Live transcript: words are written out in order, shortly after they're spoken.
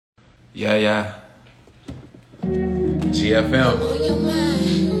Yeah. GFM.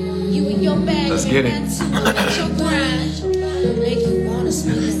 Let's get it.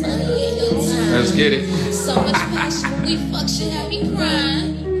 Let's get it. So much passion when we fuck shit, have me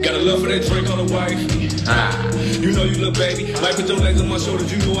crying. Got a love for that drink on the wife. You know you little baby. Like put your legs on my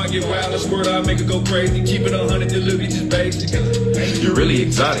shoulders. You know I get wild. I squirt, I make her go crazy. Keep it 100, delivery just basic. You're really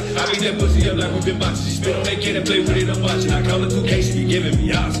exotic. I beat that pussy up like we've been boxing. She spit on that kid and play with it. I'm watching. I call her 2K. She be giving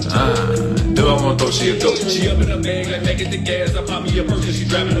me options. Do I want to throw she a dope? She up in her bag like making the gas. I pop me a purse and she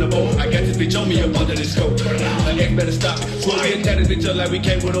driving the boat. I got this bitch on me up under this coat. Her ex better stop. Swear we attack this bitch up like we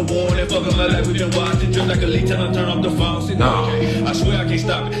came with a war. And fuck her like we been watching. Drip like a leak till I turn off the faucet. No. I swear I can't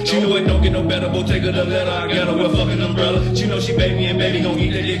stop it. She know it don't get no better. We'll take her the letter. I got her with fucking umbrella. She know she baby and baby gon'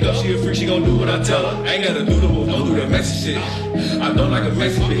 eat that dick up. She a freak, she gon' do what I tell her. I ain't gotta do the move, don't do that messy shit. I don't like a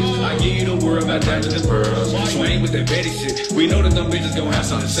messy bitch. I give you the word about diamonds and pearls. So I ain't with that petty shit. We know that them bitches gon' have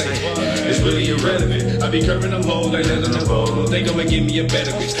something to say. It's really irrelevant. I be curving them hoes like less than a bowl. Don't think I'ma give me a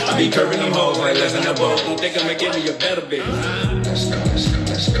better bitch. I be curving them hoes like less than a bowl. Don't think I'ma give me a better bitch. Let's go. I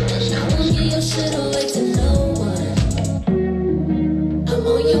won't give your shit away to no one. I'm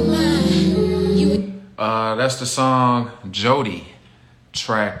on your mind. That's the song Jody,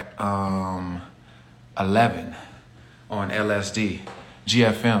 track 11 on LSD.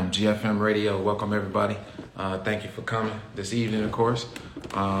 GFM radio. Welcome everybody. Thank you for coming this evening, of course.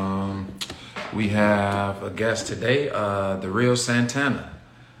 We have a guest today, the real Santanna.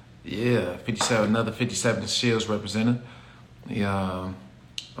 Yeah, 57, another 57 Shields representative.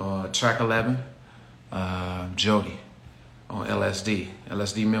 Track 11, Jody on LSD,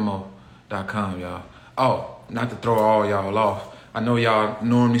 lsdmemo.com, y'all. Oh, not to throw all y'all off. I know y'all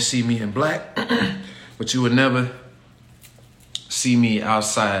normally see me in black, but you would never see me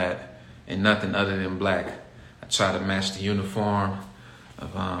outside in nothing other than black. I try to match the uniform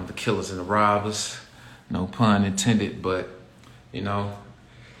of the killers and the robbers. No pun intended, but, you know,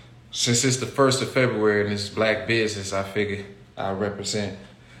 since it's the 1st of February and it's black business, I figured I represent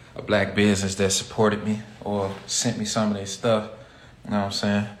a black business that supported me or sent me some of their stuff. You know what I'm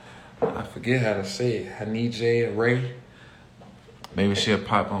saying? I forget how to say it. Hanije Ray. Maybe she'll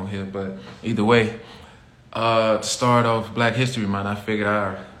pop on here, but either way, to start off Black History Month, I figured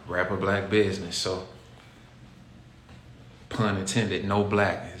I'd rap a black business. So, pun intended, no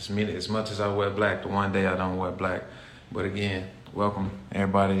black. As much as I wear black, the one day I don't wear black. But again, welcome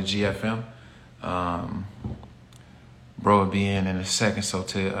everybody to GFM. Bro will be in a second, so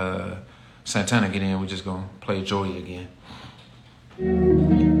till Santanna get in, we're just gonna play Joy again.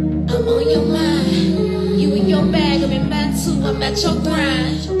 I'm on your mind. You in your bag, I'm in mine too. I'm at your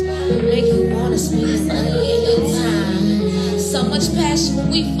grind. Make you wanna spend money in your time. So much passion when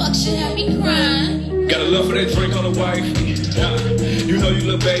we fuck shit, have me crying. Got a love for that drink on the wife. You know you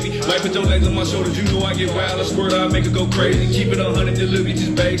little baby. Like put your legs on my shoulders. You know I get wild. I squirt, I make her go crazy. Keep it 100, delivery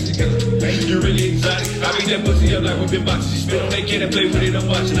just basic. You're really exotic. I beat that pussy up like we've been boxing. She spit on that kid and play with it. I'm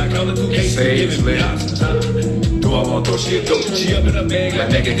watching. I call her 2K. She giving me options. Do I want to throw she a dope? She up in her bag like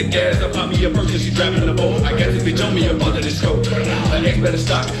making the gas. I pop me a purse and she driving the boat. I got this bitch on me up under this coat. Her ex better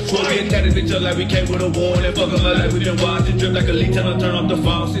stop. Swear we attack this bitch up like we came with a war. And fuck her like we been watching. Drip like a leak till I turn off the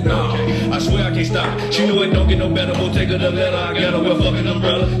faucet. No, I swear I can't stop. She know it don't get no better. We'll take her the letter. I got her with fucking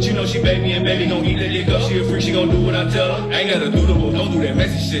umbrella. She know she baby and baby gon' eat that dick up. She a freak, she gon' do what I tell her. I ain't gotta do the move, don't do that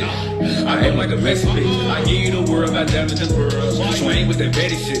messy shit. I ain't like a messy bitch. I give you the word about diamonds and pearls. So I ain't with that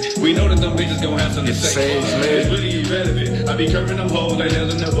petty shit. We know that them bitches gon' have something to say. It's really irrelevant. I be curving them hoes like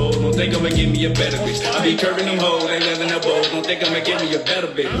less than a bowl. Don't think I'ma give me a better bitch. I be curving them hoes like less than a bowl. Don't think I'ma give me a better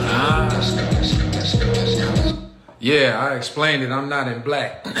bitch. Yeah, I explained it. I'm not in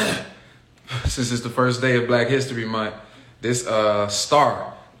black. Since it's the first day of Black History Month, this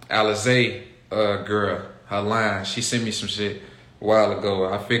Star, Alizé girl, her line, she sent me some shit a while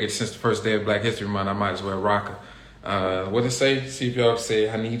ago. I figured since the first day of Black History Month, I might as well rock her. What did it say? See if y'all say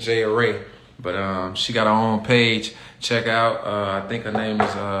Hanije Array. But she got her own page. Check out, I think her name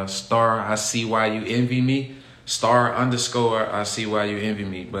is Star, I see why you envy me. Star _ I see why you envy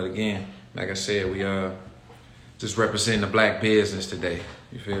me. But again, like I said, we just representing the black business today.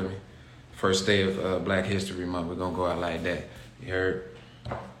 You feel me? First day of Black History Month. We're going to go out like that. You heard?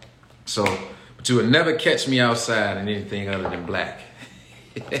 So, but you would never catch me outside in anything other than black.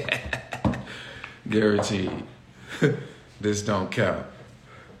 Guaranteed. This don't count.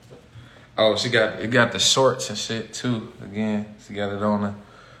 Oh, it got the shorts and shit too. Again, she got it on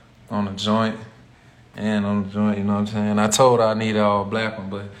the joint and on the joint, you know what I'm saying? I told her I needed all black one,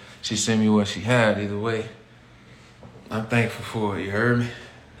 but she sent me what she had either way. I'm thankful for it, you heard me?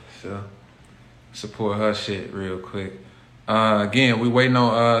 So, support her shit real quick. Again, we waiting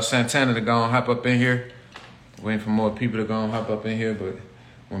on Santanna to go and hop up in here. Waiting for more people to go and hop up in here, but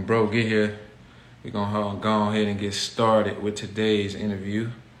when bro get here, we're gonna go ahead and get started with today's interview.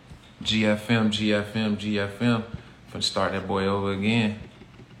 GFM. Finna start that boy over again.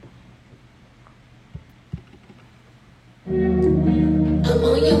 I'm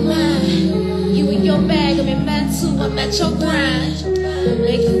on your mind. You in your bag, I'm in mine too. I'm at your grind.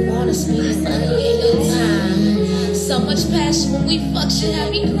 Make you wanna spend money in your time. So much passion when we fuck, shit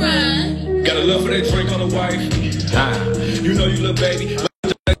have me crying. Got a love for that drink on the wife. You know you little baby.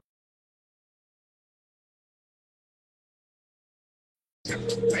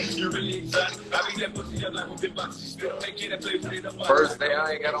 First day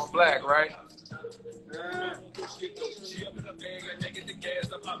I ain't got on black, right? She up in the bag, I take it the gas,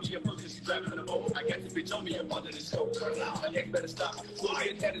 I pop me a pussy, she driving in the boat. I got this bitch on me, I'm under this coat. My neck better stop. We'll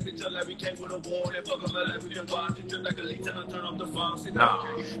get at it until like we came with a war. And fuck up my life, we been watching. Just like a lead time, I turn off the phone. Sit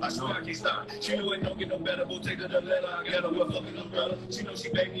down. I swear I can't stop. She know it don't get no better, we'll take her the letter. I got her with a fucking umbrella. She know she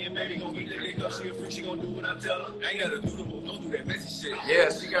back me and baby gon' get that nigga. She a freak, she gon' do what I tell her. I ain't gotta do the move, don't do that messy shit. Yeah,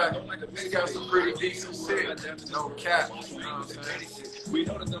 she got some pretty decent shit. No cap. You know what I'm saying? We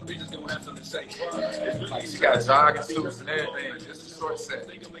know that some bitches gon' have something to say. Like she got jogging suits and everything. Just a short set.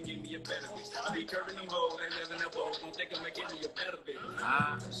 They gon' make me a better bitch. I be curving them hoes, they live in that boat. Don't think I'm making me a better bitch.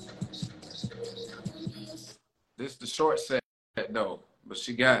 This the short set though, but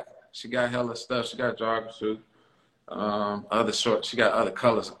she got hella stuff. She got jogging suit, other short. She got other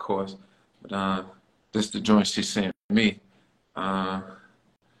colors, of course, but this the joint she sent me.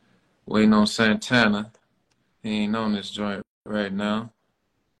 Waiting on Santanna. He ain't on this joint right now.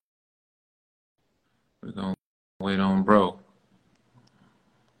 We're gonna wait on bro.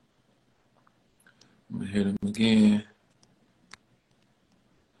 I'm gonna hit him again.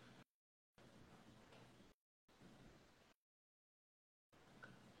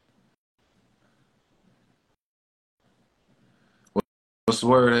 What's the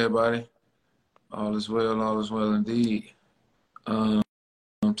word, everybody? All is well indeed.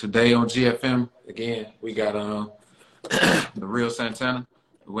 Today on GFM, again, we got the real Santanna.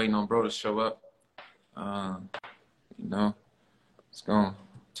 We're waiting on bro to show up. You know, it's gonna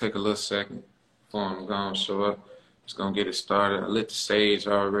take a little second for him to go and show up. Just gonna get it started. I lit the stage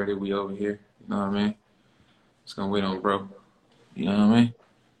already. We over here. You know what I mean? Just gonna wait on bro. You know what I mean?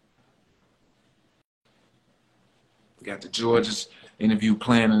 We got the George's interview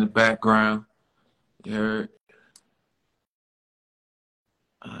playing in the background. You heard?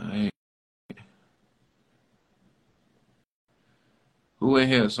 All right. Who in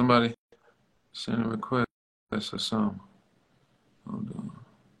here? Somebody send a request or something. Hold on.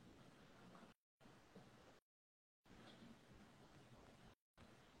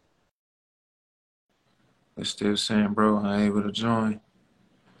 They're still saying, bro, I ain't able to join.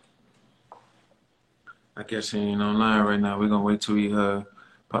 I guess he ain't online right now. We're gonna wait till he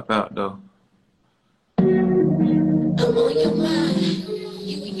pop out though. I'm on your mind.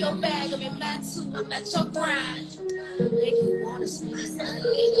 You in your bag, I'm in mine too. I'm at your grind. Make you wanna spend money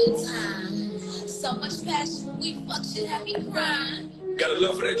in your time. So much passion when we fuck, shit have me crying. Got a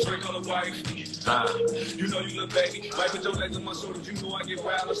love for that drink on the wife. You know you little baby. Might put your legs on my shoulders. You know I get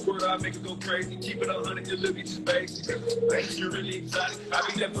wild. I squirt, I make it go crazy. Keep it 100, you look at just basic. You really exotic. I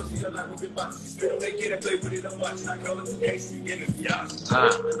be that pussy alive with been boxing. Spit on that kid and play with it. I'm watching. I call it the case. You get it. Yeah.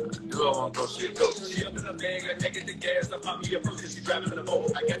 You don't want to go shit. Go. She up in the bag. I take it the gas. I pop me a pussy. She driving in the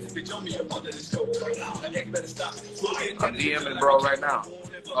boat. I got this bitch on me. I'm under this coat. My neck better stop. I'm DMing bro right now.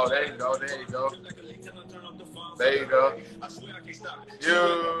 Oh, there you go. There you go. There you go. You.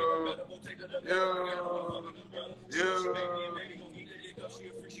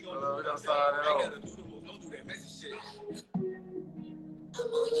 We gonna start it over.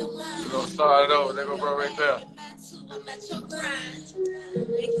 We're gonna start it over. There go bro right there.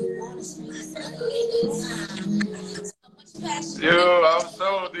 Yo, I'm so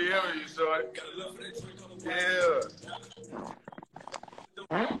DMing you, shorty. Yeah.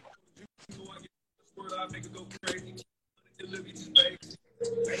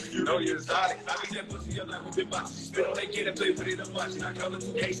 You know you're exotic. I be that pussy up like we've been boxing. Spit on that kid and play with it. I'm watching. I call it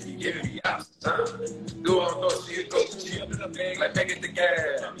the case. You get it. Yeah. Do all those shit. Go. She up in the bag. Like back at the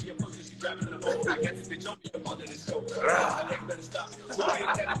gas. Driving in the boat. I got this bitch on me. I'm under this coat. I neck better stop. So we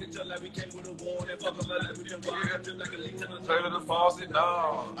ain't had it until like we came with a war. And fuck up my life. We been wild. Just like a lead time. Turn to the faucet.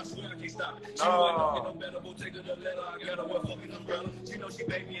 No. I swear I can't stop. She know I don't get no better. We'll take her the letter. I got her with fucking umbrella. She know she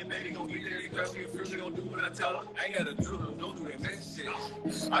baby and baby gon' get there. Girl, she a freak. She gon' do what I tell her. I ain't gotta do it. Don't do that messy shit.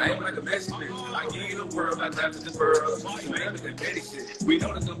 I ain't like a messy bitch. I give you the world. I tap to the world. You ain't with that petty shit. We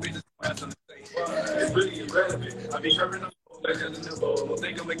know that some bitches have something to say. It's really irrelevant. I be curving up. in the bowl. Don't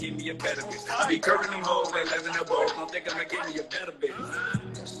think I'ma give me a better bitch. I be curving them hoes like 11 in the bowl. Don't think I'ma give me a better bitch.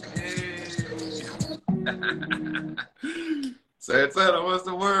 Santana, what's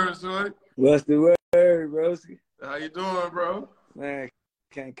the word, shorty? What's the word, broski? How you doing, bro? Man,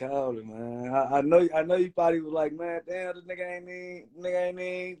 can't call it, man. I know you probably was like, man, damn, this nigga ain't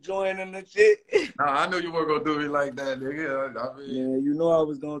even joining the shit. Nah, I knew you weren't gonna do me like that, nigga. I mean, Yeah, you know I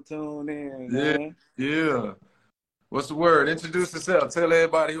was gonna tune in, man. Yeah. What's the word? Introduce yourself. Tell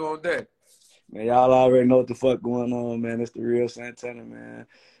everybody who on deck. Man, y'all already know what the fuck going on, man. It's the real Santanna, man.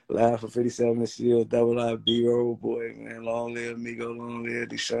 Live for 57 and Shield, double I B-roll boy, man. Long live Migo, long live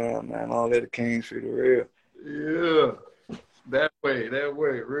Deacon, man. Long live the King for the real. Yeah. That way.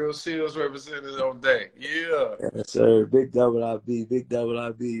 Real Seals represented on deck. Yeah. Yes, sir. Big double IB,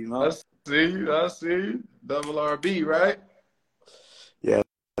 you know? I see you. Double RB, right? Yeah,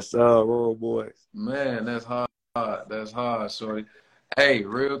 that's Roll Boys. Man, that's hard. That's hard, shorty. Hey,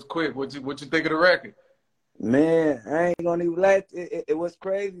 real quick, what you think of the record? Man, I ain't gonna even lie. It was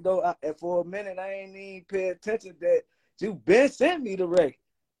crazy though. For a minute, I ain't even pay attention that you been sent me the record.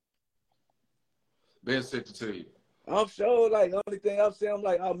 Been sent it to you. I'm sure, like, the only thing I'm saying, I'm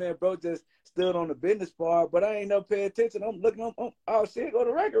like, oh man, bro, just stood on the business part, but I ain't never pay attention. I'm looking, oh shit, go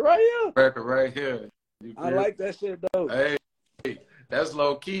to record right here. Record right here. I like that shit though. Hey, that's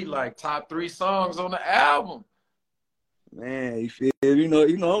low key, like top 3 songs on the album. Man, you feel? You know.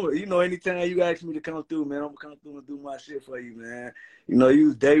 Anytime you ask me to come through, man, I'm gonna come through and do my shit for you, man. You know, you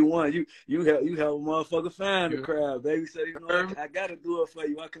was day one. You help a motherfucker find the crowd, baby. So you know, I gotta do it for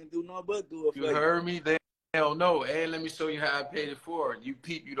you. I can't do nothing but do it for you. You heard me? They don't know. And let me show you how I paid it forward. You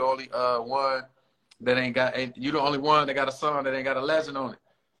peep, you the only one that ain't got. You the only one that got a song that ain't got a legend on it.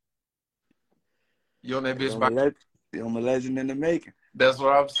 You on that bitch? I'm a legend in the making. That's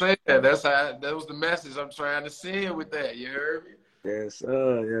what I'm saying. That was the message I'm trying to send with that. You heard me? Yes,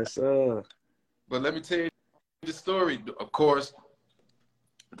 sir. Yes, sir. But let me tell you the story. Of course,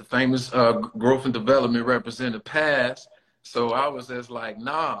 the famous growth and development representative passed. So I was just like,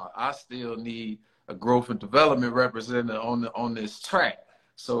 nah, I still need a growth and development representative on this track.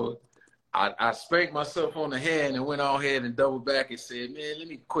 So I spanked myself on the hand and went on ahead and doubled back and said, man, let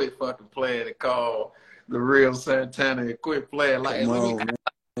me quit fucking playing and call the real Santanna and quit playing like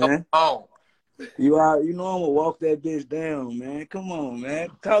come on. You know I'm gonna walk that bitch down, man. Come on, man.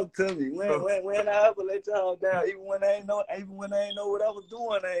 Talk to me. When I ever let y'all down, even when I ain't know what I was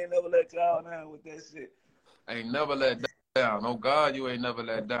doing, I ain't never let y'all down with that shit. Ain't never let down. Oh God, you ain't never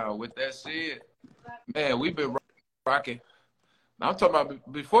let down. With that shit, man, we've been rocking. I'm talking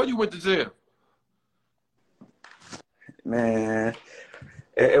about before you went to jail. Man.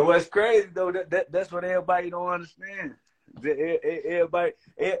 It was crazy though. That's what everybody don't understand. Everybody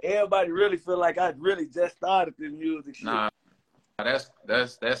really feel like I really just started this music shit. Nah, that's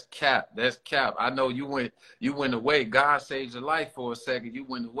cap. That's cap. I know you went away. God saved your life for a second. You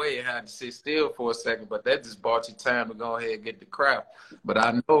went away and had to sit still for a second, but that just bought you time to go ahead and get the crowd. But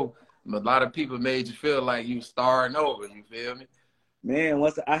I know a lot of people made you feel like you starting over. You feel me? Man,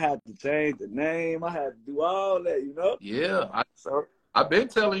 once I had to change the name, I had to do all that, you know? Yeah. I've been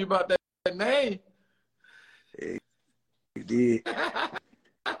telling you about that name. Hey, you did.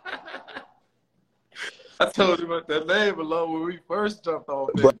 I told you about that name alone when we first jumped off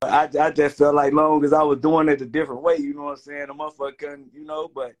there. But I just felt like long as I was doing it a different way, you know what I'm saying? The motherfucker couldn't,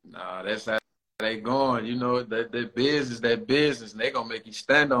 but. Nah, that's how they going. You know, that business, and they going to make you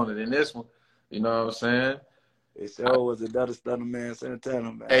stand on it in this one. You know what I'm saying? It sure was another stunner man,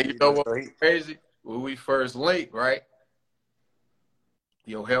 Santanna, man. Hey, you know what's crazy? When we first linked, right?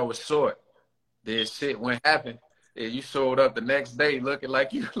 Your hair was short. Then shit went happen. And you showed up the next day looking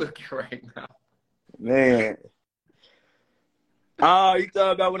like you looking right now. Man. Oh, you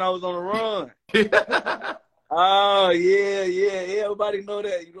talking about when I was on the run? Oh, yeah. Everybody know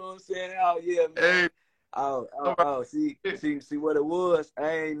that. You know what I'm saying? Oh, yeah, man. Hey. See what it was? I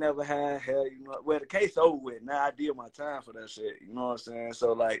ain't never had hair, Well, the case over with. Now I did my time for that shit. You know what I'm saying?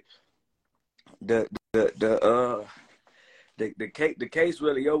 So, like, the case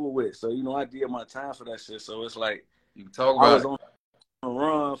really over with. So, I did my time for that shit. So it's like you talk about I was on the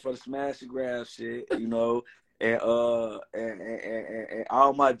run for the smash and grab shit, and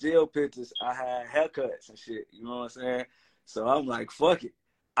all my jail pictures, I had haircuts and shit. You know what I'm saying? So I'm like, fuck it.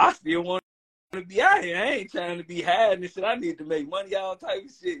 I still want to be out here. I ain't trying to be hiding and shit. I need to make money, all type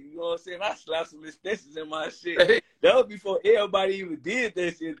of shit. You know what I'm saying? I slapped some extensions in my shit. That was before everybody even did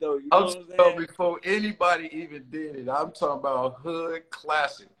that shit, though. You know what I'm saying? Before anybody even did it. I'm talking about hood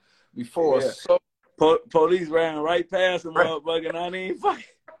classic. Before police ran right past the motherfucker and I didn't even fight.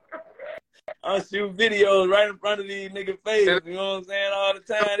 I'm shooting videos right in front of these niggas' faces. You know what I'm saying? All the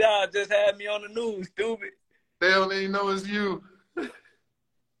time. Y'all just had me on the news, stupid. They don't even know it's you.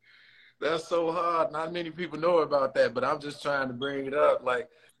 That's so hard. Not many people know about that, but I'm just trying to bring it up, like,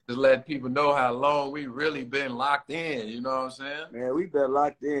 to let people know how long we really been locked in. You know what I'm saying? Man, we been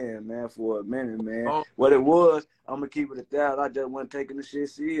locked in, man, for a minute, man. Oh. What it was, I'm going to keep it at that. I just wasn't taking the shit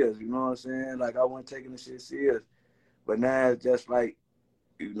serious. You know what I'm saying? Like, I wasn't taking the shit serious. But now it's just like,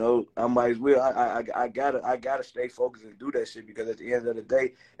 you know, I might as well. I gotta stay focused and do that shit, because at the end of the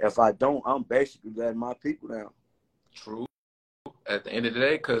day, if I don't, I'm basically letting my people down. True. At the end of the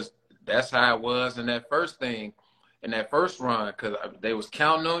day, because that's how it was in that first thing, in that first run, because they was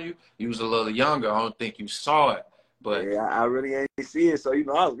counting on you. You was a little younger. I don't think you saw it. But yeah, I really ain't see it. So, you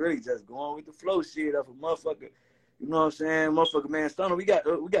know, I was really just going with the flow shit of a motherfucker. You know what I'm saying? Motherfucker, man, Stunner, we got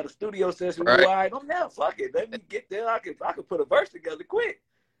a studio session. Right. All right, I'm now, fuck it. Let me get there. I could put a verse together quick.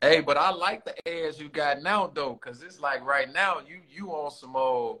 hey, but I like the airs you got now, though, because it's like right now, you on some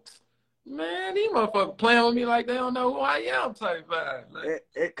old, man, these motherfuckers playing with me like they don't know who I am type vibe.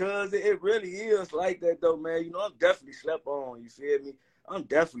 Like, Cause it really is like that, though, man. You know, I'm definitely slept on, you feel me? I'm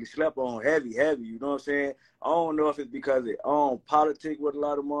definitely slept on heavy, you know what I'm saying? I don't know if it's because it on politic with a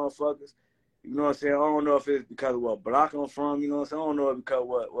lot of motherfuckers. You know what I'm saying? I don't know if it's because of what block I'm from, you know what I'm saying? I don't know if it's because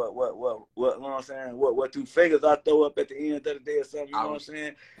what, you know what I'm saying? What two fingers I throw up at the end of the day or something, you know what I'm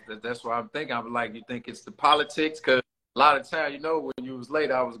saying? That's what I'm thinking. I'm like, you think it's the politics? Because a lot of time, you know, when you was late,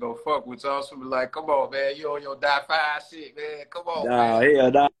 I was going to fuck with y'all. So be like, come on, man. You on your Die Five shit, man. Come on, man.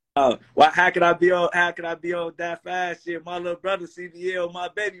 Hell, nah. Why? How could I be on that fast shit? My little brother CBL, my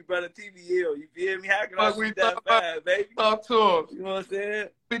baby brother TVL. You feel me? How can I be that fast, baby? Talk to him. You know what I'm saying?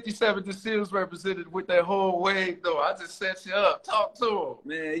 57 Distils represented with that whole wave, though. I just set you up. Talk to him.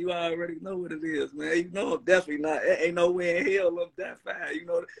 Man, you already know what it is, man. You know I'm definitely not. It ain't no way in hell I'm that fast. You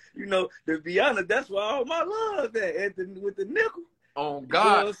know. To be honest, that's why all my love with the nickel. Oh, God. You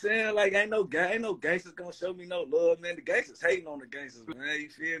know what I'm saying? Like, ain't no gangsters gonna show me no love, man. The gangsters hating on the gangsters, man. You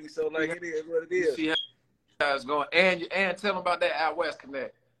feel me? So, like, it is what it is. You see how it's going. And tell them about that Out West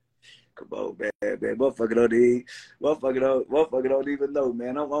Connect. Come on, man. Motherfucker don't even know,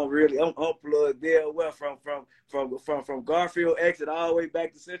 man. I'm plugged there well from Garfield exit all the way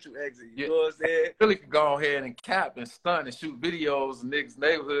back to Central exit. You know what I'm saying? Really could go ahead and cap and stunt and shoot videos in niggas'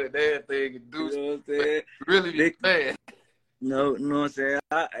 neighborhood and everything and do. You know what I'm saying? Really be bad. No, you know what I'm saying?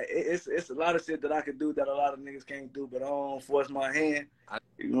 It's a lot of shit that I can do that a lot of niggas can't do, but I don't force my hand.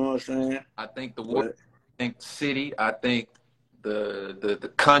 You know what I'm saying? I think I think the city, I think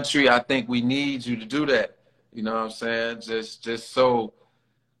the country, I think we need you to do that. You know what I'm saying? Just so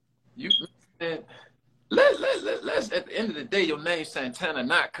you, man, let's at the end of the day, your name's Santanna,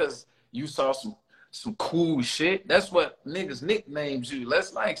 not because you saw some cool shit. That's what niggas nicknames you.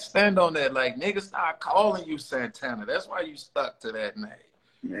 Let's like stand on that. Like niggas start calling you Santanna. That's why you stuck to that name.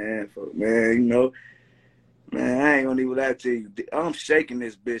 Man, you know, man, I ain't gonna even lie to you. I'm shaking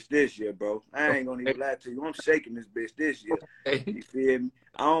this bitch this year, bro. I ain't gonna even lie to you. I'm shaking this bitch this year. You feel me?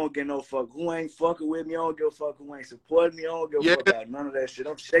 I don't give no fuck who ain't fucking with me. I don't give a fuck who ain't supporting me. I don't give a fuck about none of that shit.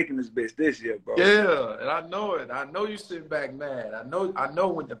 I'm shaking this bitch this year, bro. Yeah, and I know it. I know you sitting back mad. I know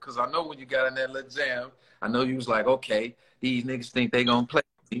when you got in that little jam. I know you was like, okay, these niggas think they gonna play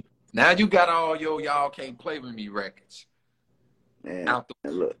with me. Now you got all y'all can't play with me records. Man,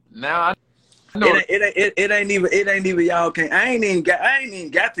 look. Now I know it ain't even y'all can't. I ain't even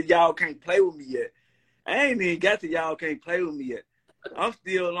got to y'all can't play with me yet. I ain't even got to y'all can't play with me yet. I'm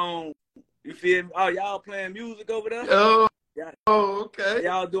still on. You feel me? Oh, y'all playing music over there? Oh, okay.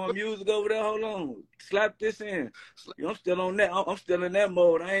 Y'all doing music over there? Hold on. Slap this in. I'm still on that. I'm still in that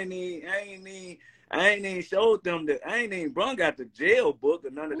mode. I ain't even showed them that. I ain't even brung out the jail book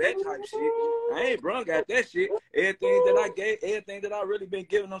or none of that type shit. I ain't brung out that shit. Everything that I really been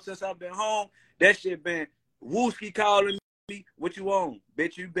giving them since I've been home, that shit been Wooski calling me. What you on?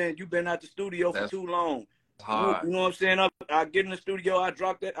 Bitch, you been out the studio for too long. You know what I'm saying? I get in the studio, I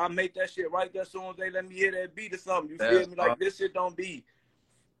drop that, I make that shit right there as soon as they let me hear that beat or something. You feel me? Like this shit don't be.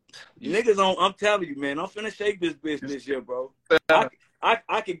 Niggas on, I'm telling you, man, I'm finna shake this bitch this year, bro.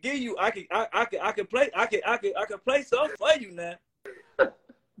 I can give you, I can play something for you now.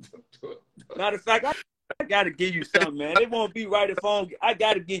 Matter of fact, I gotta give you something, man. It won't be right if I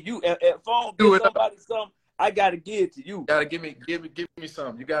gotta give you if I don't give somebody something. I gotta give it to you. You gotta give me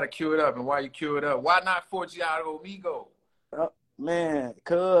something. You gotta cue it up, and why you cue it up? Why not Forgiato Amigo? Man,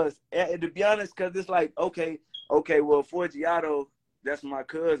 cause to be honest, cause it's like okay, well Forgiato, that's my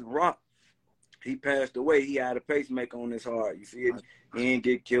cousin Rock. He passed away. He had a pacemaker on his heart. You feel me? He ain't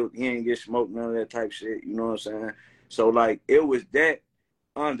get killed. He ain't get smoked. None of that type shit. You know what I'm saying? So like it was that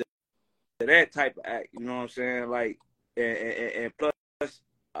under that type of act. You know what I'm saying? Like, and plus,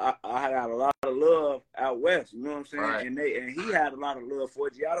 I had a lot of love out west. You know what I'm saying? Right. And he had a lot of love.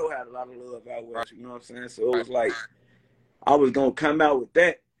 Forgiato had a lot of love out west. You know what I'm saying? So it was like I was gonna come out with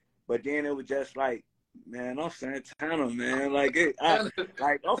that, but then it was just like, man, I'm Santanna, man. Like, I'm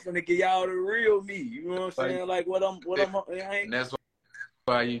finna get y'all the real me. You know what I'm saying? Like, what I'm. And that's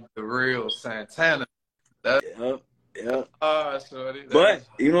why you the real Santanna. Yeah. Shorty. But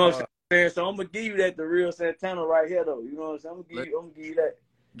you know what I'm saying? So I'm gonna give you that the real Santanna right here, though. You know what I'm saying? I'm gonna give you that.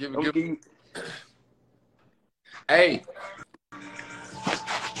 Give you. Hey,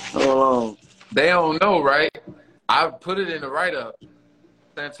 hold on. They don't know, right? I put it in the write-up.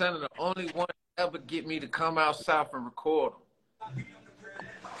 Santanna, the only one to ever get me to come out south and record them.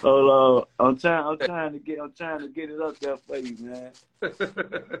 Hold on. I'm trying to get it up there for you, man.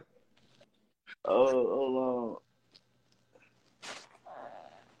 Hold on.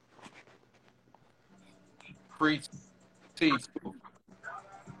 Free T.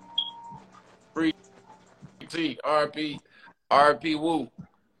 Free T. RP Woo.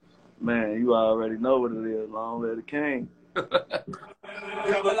 Man, you already know what it is. Long live the king.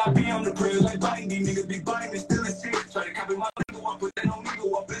 Yeah, but I be on the grill like biting. These niggas be biting, still a shit. Try to copy my nigga, I put that on me,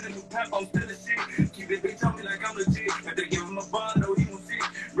 go up in a new pep, I'm still a shit. Keep it bitch on me like I'm legit. If they give him a bond, though, he won't see.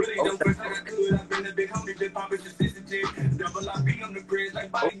 Really don't press like I could. I've been a big homie, been popping since 62. Double I be on the grill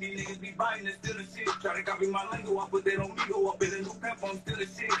like biting. These niggas be biting, still a shit. Try to copy my lingo, I put that on me, go up in a new pep, I'm still a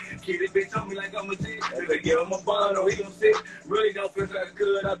shit. Keep it bitch on me like I'm legit. If they give him a bond, though, he won't see. Really don't press like I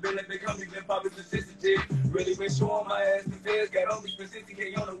could. I've been a big homie, been popping since 62. Really been showing my ass the feds, got on me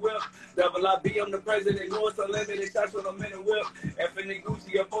specifically on the whip. Double I be, I'm the president, Gore, so limited shots when I'm in the whip. Effing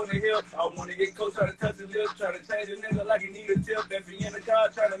Gucci up on the hill. I wanna get close, try to touch his lips, try to change a nigga like he need a tip. If he in the car,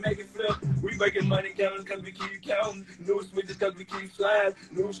 try to make it flip. We making money counting cause we keep counting. New switches cause we keep sliding.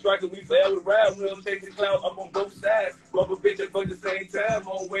 New striker, we forever ride. We don't take the clout up on both sides. Bump a bitch up at the same time.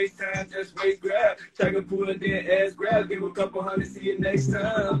 Won't waste time, just wait, grab. Check a pool and then ass grab. Give a couple hundred, see you next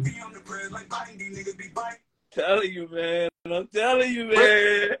time. Be on the press like biting, these niggas be biting. Telling you, man. I'm telling you,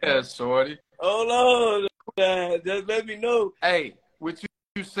 man. Yeah, shorty. Hold on, man. Just let me know. Hey, with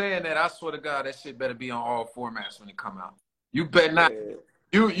you saying that, I swear to God, that shit better be on all formats when it come out. You better not. Yeah.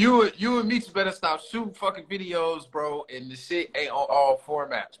 You and me better stop shooting fucking videos, bro, and the shit ain't on all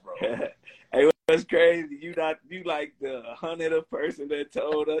formats, bro. Hey, what's crazy? You like the 100th person that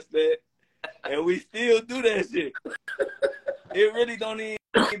told us that, and we still do that shit. It really don't even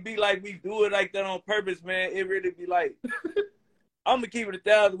be like we do it like that on purpose, man. It really be like, I'm gonna keep it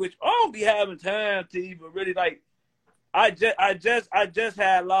 1,000, which I don't be having time to even really like. I just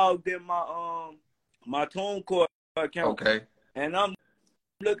had logged in my TuneCore account, okay, and I'm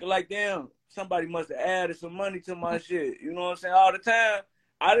looking like, damn, somebody must have added some money to my shit. You know what I'm saying? All the time,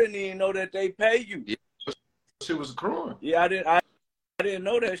 I didn't even know that they pay you. Yeah, shit was accruing. Yeah, I didn't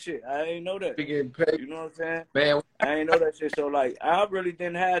know that shit. I didn't know that. Getting paid. You know what I'm saying? Man, I ain't know that shit. So, like, I really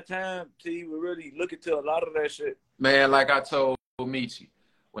didn't have time to even really look into a lot of that shit. Man, like I told Michi,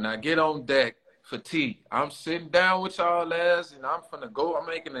 when I get on deck for T, I'm sitting down with y'all ass, and I'm finna go. I'm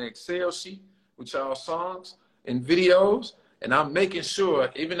making an Excel sheet with y'all songs and videos, and I'm making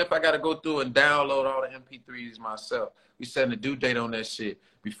sure, even if I got to go through and download all the MP3s myself, we setting a due date on that shit.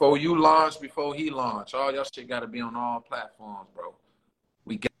 Before you launch, before he launch, all y'all shit got to be on all platforms, bro.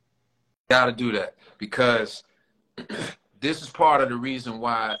 We got to do that because this is part of the reason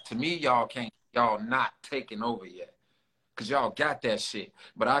why, to me, y'all not taking over yet because y'all got that shit.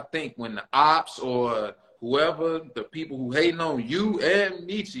 But I think when the ops or whoever, the people who hating on you and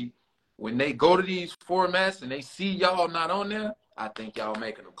Michi, when they go to these formats and they see y'all not on there, I think y'all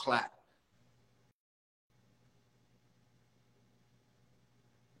making them clap.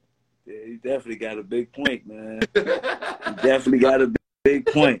 Yeah, you definitely got a big point, man. You definitely got a big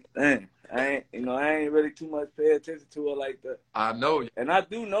point. Dang. I ain't really too much pay attention to it like that. I know. And I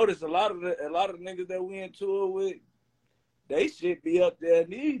do notice a lot of the niggas that we in tour with, they shit be up there.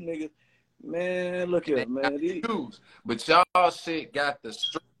 These niggas, man, look here, man. But y'all shit got the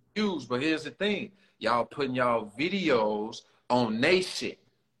straight views. But here's the thing. Y'all putting y'all videos on they shit,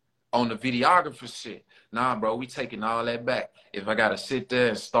 on the videographer shit. Nah, bro, we taking all that back. If I gotta sit there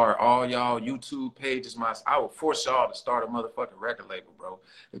and start all y'all YouTube pages, I would force y'all to start a motherfucking record label, bro.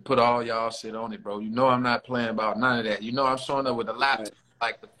 And put all y'all shit on it, bro. You know I'm not playing about none of that. You know I'm showing up with a laptop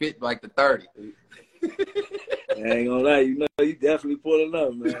like the 30. I ain't gonna lie, you know you definitely pulling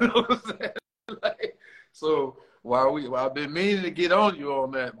up, man. You know what I'm saying? Like, so while I've been meaning to get on you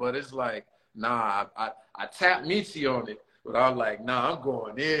on that, but it's like, nah, I tapped Michi on it, but I'm like, nah, I'm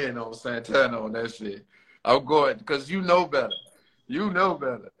going in on Santanna on that shit. I'm going because you know better. You know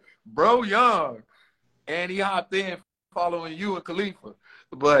better. bro young, and he hopped in following you and Khalifa.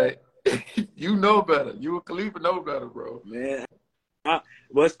 But you know better. You and Khalifa know better, bro. Man,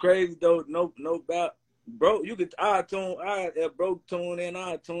 what's crazy though? No about bro. You could bro tune in.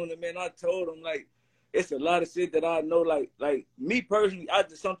 I tune him in. I told him like it's a lot of shit that I know. Like me personally,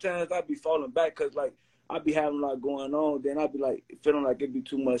 sometimes I be falling back because like I be having a lot going on. Then I be like feeling like it be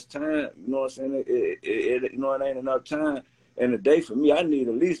too much time. You know what I'm saying? It you know it ain't enough time in a day for me. I need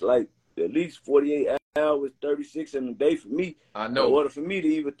at least 48 hours, 36 in a day for me. I know. In order for me to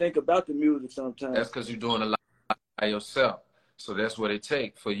even think about the music sometimes. That's because you're doing a lot by yourself. So that's what it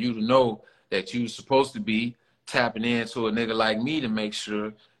takes for you to know that you're supposed to be tapping into a nigga like me to make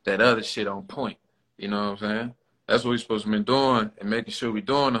sure that other shit on point. You know what I'm saying? That's what we're supposed to be doing and making sure we're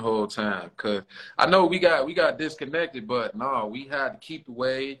doing the whole time. Cause I know we got disconnected, but no, we had to keep the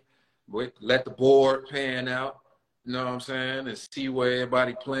wave, let the board pan out. You know what I'm saying? And see where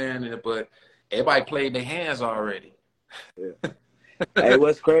everybody playing it, but everybody played their hands already. Yeah. Hey,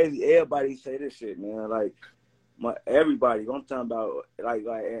 what's crazy? Everybody say this shit, man. Like everybody. I'm talking about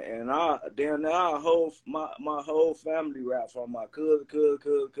and our whole my whole family rap from my cousin,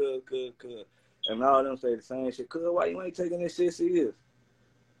 and all of them say the same shit. Cuz why you ain't taking this shit serious?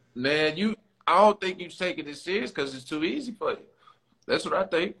 Man, I don't think you taking this serious because it's too easy for you. That's what I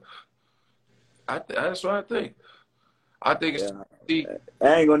think. That's what I think. I think it's deep.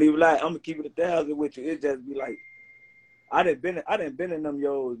 I ain't gonna even lie. I'm gonna keep it 1,000 with you. It just be like I done been in them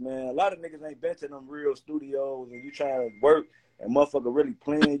yos, man. A lot of niggas ain't been to them real studios, and you trying to work, and motherfucker really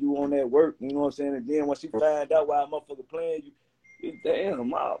playing you on that work. You know what I'm saying? And then once you find out why a motherfucker playing you, it's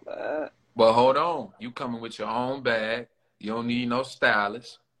damn out, man. But hold on, you coming with your own bag. You don't need no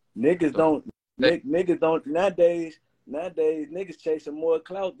stylist. Niggas don't nowadays. Niggas chasing more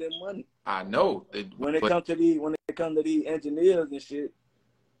clout than money. I know. When it come to these engineers and shit.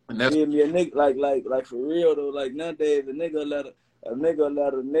 And that's me a nigga like for real though. Like nowadays, a nigga let a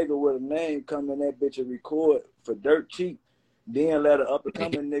nigga with a name come in that bitch and record for dirt cheap. Then let an up and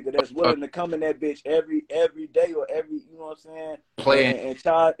coming nigga that's willing to come in that bitch every day or every, you know what I'm saying, playing and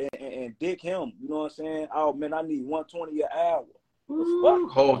try and dick him. You know what I'm saying? Oh man, I need 120 an hour.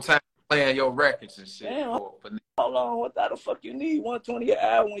 Whole time playing your records and shit. Damn, hold on, what the fuck you need 120 an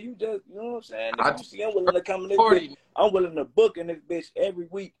hour when you just, you know what I'm saying? If you see I'm willing to come in this bitch, I'm willing to book in this bitch every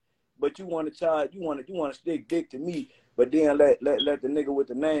week, but you want to charge, you want to stick dick to me, but then let the nigga with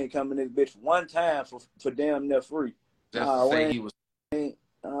the name come in this bitch one time for damn near free. Just to say he was.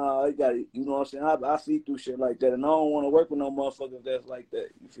 I got it. You know what I'm saying? I see through shit like that, and I don't want to work with no motherfuckers that's like that.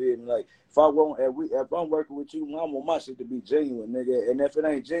 You feel me? Like if I'm working with you, I want my shit to be genuine, nigga. And if it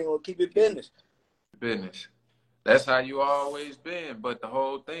ain't genuine, keep it business. Business. That's how you always been. But the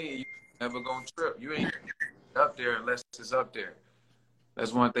whole thing, you never gonna trip. You ain't up there unless it's up there.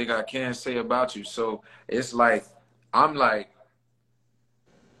 That's one thing I can say about you. So it's like I'm like,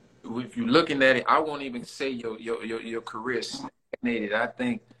 if you're looking at it, I won't even say your career stagnated. I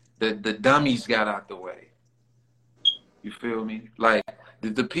think the dummies got out the way. You feel me? Like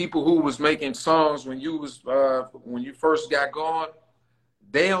the people who was making songs when you first got going,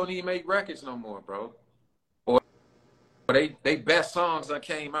 they don't even make records no more, bro. Or they best songs that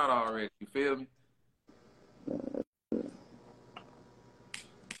came out already. You feel me?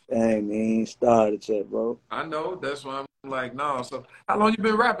 Dang, man, ain't started yet, bro. I know. That's why I'm like, no. So how long you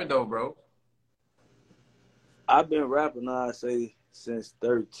been rapping though, bro? I've been rapping, I say, since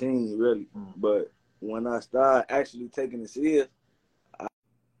 13, really. But when I started actually taking it serious,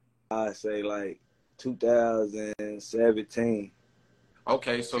 I say like 2017.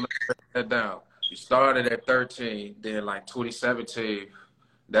 Okay, so let's break that down. You started at 13, then like 2017,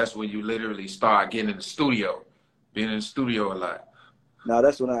 that's when you literally start getting in the studio, being in the studio a lot. Now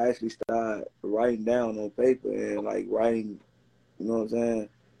that's when I actually started writing down on paper and like writing, you know what I'm saying?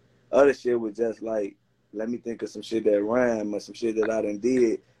 Other shit was just like, let me think of some shit that rhyme or some shit that I done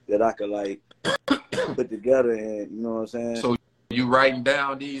did that I could like put together and, you know what I'm saying? So you writing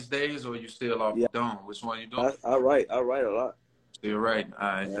down these days or you still off the dome? Which one you doing? I write a lot. Still writing? All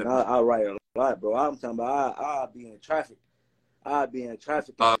right. And I write a lot, bro. I'm talking about I'll be in traffic. And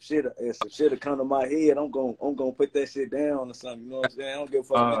some shit will come to my head. I'm gonna put that shit down or something. You know what I'm saying? I don't give a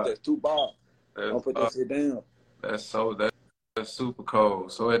fuck if it's just 2 bars. Don't put that shit down. That's super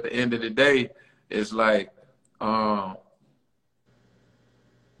cold. So at the end of the day, it's like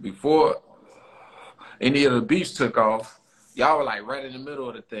before any of the beats took off, y'all were like right in the middle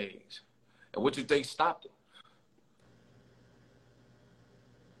of the things. And what you think stopped it?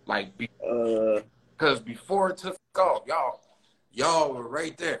 Like, because before it took off, y'all were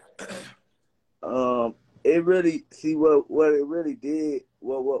right there. it really see what it really did.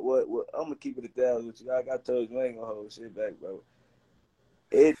 What I'm gonna keep it 1,000 with you. Like I told you, I ain't gonna hold shit back, bro.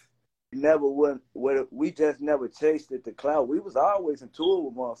 It never went. We just never chased it to clout. We was always in tour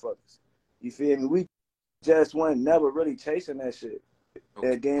with motherfuckers. You feel me? We just went never really chasing that shit.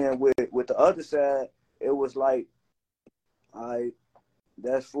 Okay. And then with the other side, it was like, all right,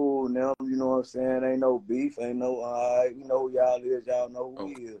 that's fool now. You know what I'm saying? Ain't no beef. Ain't no, all right, you know who y'all is. Y'all know who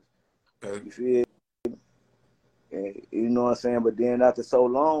we is. Okay. You feel me? And, you know what I'm saying? But then after so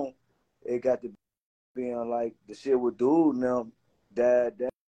long, it got to being like the shit with dude and them died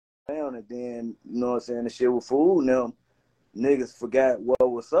down. And then, you know what I'm saying? The shit with fool and them niggas forgot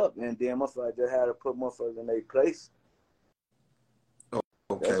what was up. And then motherfuckers just had to put motherfuckers in their place.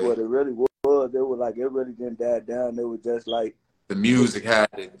 Okay. That's what it really was. They were like, it really didn't die down. It was just like, The music had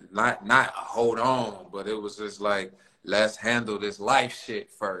it, not hold on, but it was just like, let's handle this life shit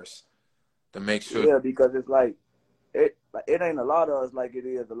first to make sure. yeah, because it's like, it ain't a lot of us like it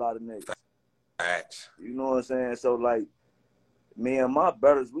is a lot of niggas. Facts. You know what I'm saying? So like, me and my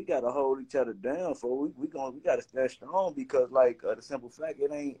brothers, we gotta hold each other down for we gotta stand strong because like the simple fact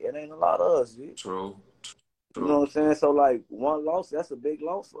it ain't a lot of us, dude. True. You know what I'm saying? So like one loss, that's a big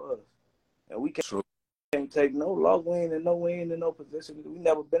loss for us. And we can't take no loss. We ain't in no position. We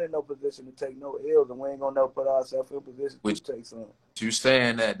never been in no position to take no L's, and we ain't gonna never put ourselves in a position to take some. You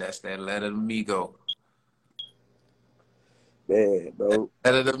saying that's that let it me go. Man, bro.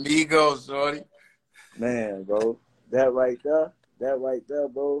 Let it me go, shorty. Man, bro. That right there,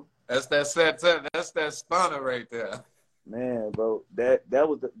 bro. That's that Santanna. That's that stunner right there. Man, bro. That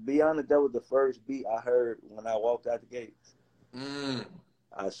was be honest, that was the first beat I heard when I walked out the gates.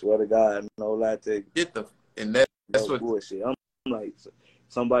 I swear to God, no lie to you. That's what bullshit. I'm like,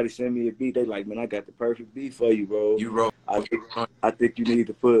 somebody send me a beat. They like, man, I got the perfect beat for you, bro. you wrote. I think you need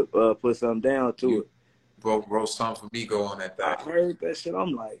to put something down to it. Wrote something for me go on that thing. I heard that shit.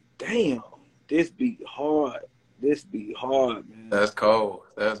 I'm like, damn, this beat hard. This beat hard, man. That's cold.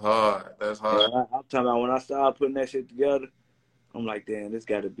 That's hard. That's hard. Yeah, I'm talking about when I started putting that shit together, I'm like, damn, this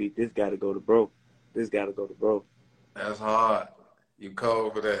gotta go to bro. This gotta go to bro. That's hard. You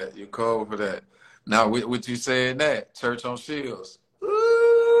cold for that. You cold for that. Now, what you saying that? Church on Shields.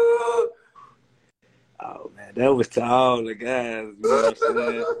 Ooh. Oh, man, that was to all the guys, you know what I'm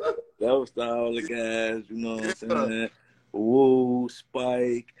saying? That was to all the guys, you know what I'm saying? Woo,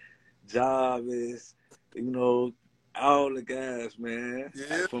 Spike, Jarvis, you know, all the guys, man.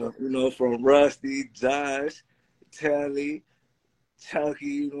 Yeah. From Rusty, Josh, Telly, Chucky,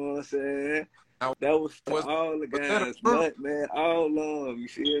 you know what I'm saying? That was to all the guys, man, all of them. You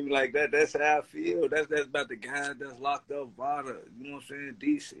feel me? Like that's how I feel. That's about the guys that's locked up, Vada, you know what I'm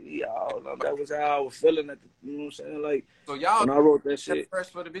saying? DC, all of them. That was how I was feeling you know what I'm saying? Like, so y'all, when I wrote that shit. Fresh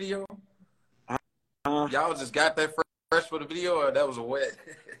for the video? Y'all just got that fresh for the video, or that was a wet?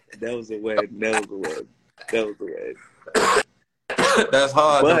 That was a wet. That's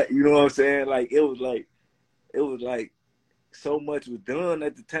hard. But you know what I'm saying? Like, it was like so much was done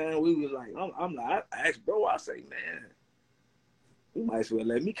at the time. We was like, I'm like, I asked bro, I say, man, we might as well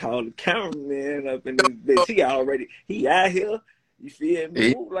let me call the cameraman up in this bitch. He out here. You feel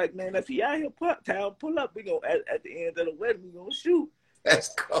me? Like, man, if he out here, pull up. We gonna at the end of the wedding, we gonna shoot.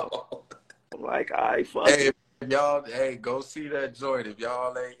 That's cool. I'm like, all right, fuck it. Y'all, go see that joint. If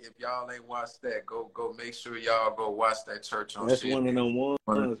y'all ain't watched that, go make sure y'all go watch that Church on That's Shit. one of them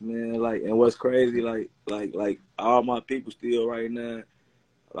ones, man. Like, and what's crazy, like all my people still right now,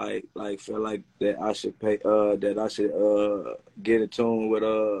 like feel like that I should get in tune with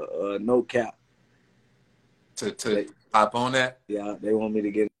No Cap. To hop on that? Yeah, they want me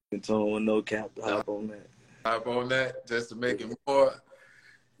to get in tune with No Cap to hop on that. Hop on that just to make it more.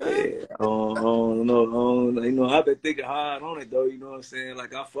 Yeah, I don't know. You know, I've been thinking hard on it though. You know what I'm saying?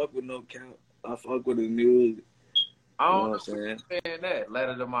 Like, I fuck with No Cap. I fuck with his music. I don't know what I'm saying that.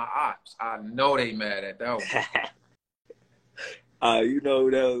 Letter to my ops. I know they mad at that one. You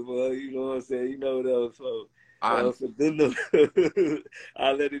know that was, boy. You know what I'm saying? You know that was so. I let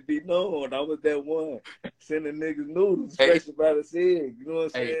it be known. I was that one sending niggas noodles, fresh about a cig. You know what I'm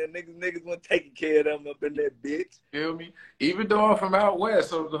saying? Niggas wasn't taking care of them up in that bitch. Feel me? Even though I'm from out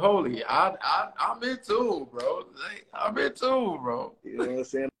west, so the holy, I'm in tune, bro. I'm in tune, bro. You know what I'm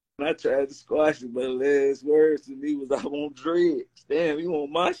saying? I tried to squash it, but the last words to me was, I want dreads. Damn, you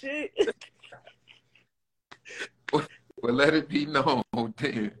want my shit? Well, let it be known,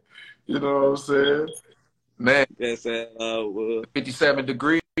 then. You know what I'm saying? Man, that's 57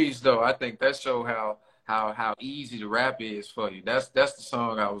 degrees though. I think that show how easy the rap is for you. That's the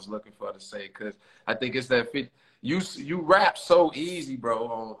song I was looking for to say, because I think it's that you rap so easy,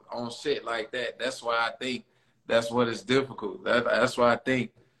 bro, on shit like that. That's why I think that's what is difficult. That's why I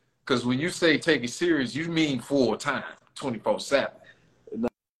think, because when you say take it serious, you mean full time, 24/7.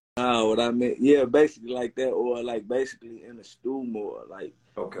 Nah, what I meant, yeah, basically like that, or like basically in the stew more. Like,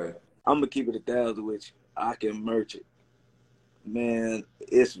 Okay. I'm gonna keep it 1,000 with you. I can merch it. Man,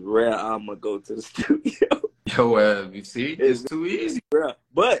 it's rare I'm gonna go to the studio. Yo, you see, it's It's too easy. rare.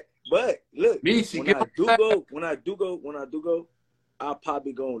 But look, Meechy, when get I do go, I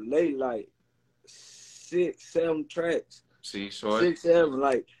probably gonna lay like 6, 7 tracks. see, short. 6, 7,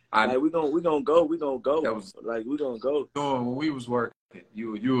 like we gonna go. That was Like we gonna go. doing when we was working.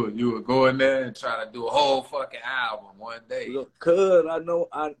 You would go in there and try to do a whole fucking album one day. Cause I know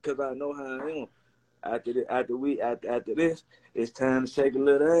how I am. After this, it's time to shake a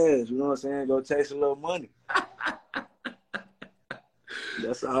little ass. You know what I'm saying? Go take some little money.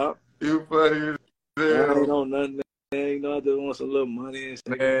 That's all. You funny as I hell. ain't on nothing. Man. You know, I just want some little money and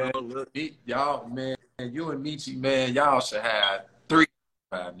shit. Man, y'all, man, you and Meechy, man, y'all should have 3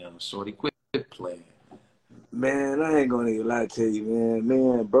 right now. Shorty, quit playing. Man, I ain't gonna even lie to you, man.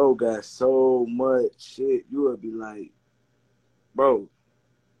 Man, bro got so much shit. You would be like, bro,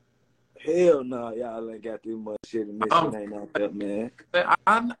 hell no, y'all ain't got this much shit and this shit ain't out there, man.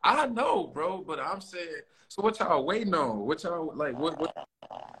 I know, bro, but I'm saying, so what y'all waiting on? What y'all, like, what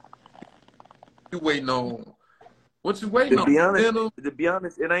you waiting on? What you waiting on? To be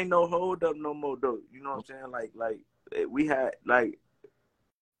honest, it ain't no hold up no more, though. You know what I'm saying? Like we had, like,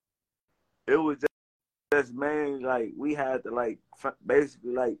 it was just man, like, we had to, like,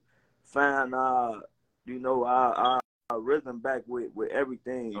 basically, like, find our, you know, our rhythm back with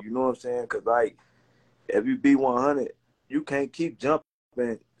everything. You know what I'm saying? Because, like, if you be 100, you can't keep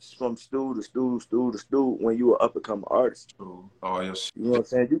jumping from stool to stool when you an up and coming artist. Oh, your shit. You know what I'm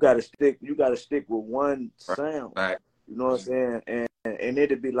saying? You gotta stick with one sound. Right. You know what I'm saying? And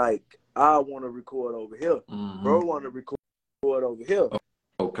it'd be like, I want to record over here. Mm-hmm. Bro want to record over here.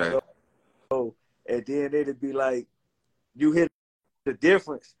 Okay. So, and then it'd be like, you hit the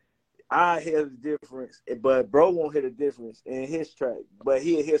difference. I hear the difference, but bro won't hear the difference in his track. But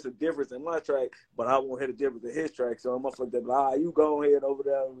he'll hear some difference in my track, but I won't hear the difference in his track. So I'm gonna fuck that. Like, you go ahead over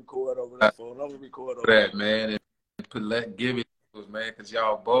there and record over there. I'm gonna record over that, man. And give it to us, man, because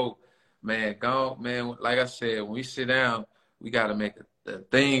y'all both, man, gone, man. Like I said, when we sit down, we got to make a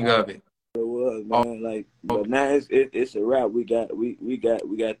thing of it. It was, man. Like, but now it's a wrap. We got that right.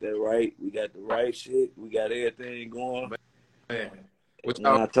 We got the right shit. We got everything going. Man.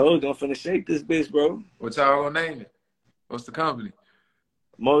 I told you I'm finna shake this bitch, bro. What y'all gonna name it? What's the company?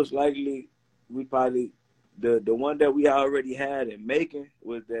 Most likely, we probably the one that we already had in making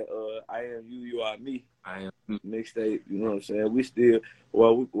was that I Am You, You Are Me. I Am mixtape. You know what I'm saying? We still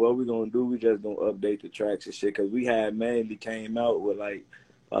what we gonna do? We just gonna update the tracks and shit because we had mainly came out with like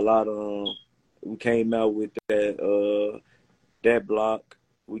a lot of. We came out with that block.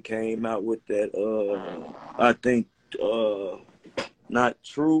 We came out with that. I think. Not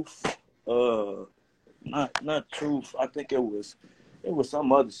truth, not truth. I think it was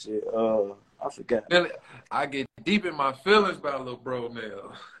some other shit. I forgot. I get deep in my feelings about little bro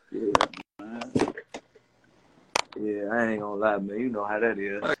now. Yeah, man. Yeah, I ain't gonna lie, man. You know how that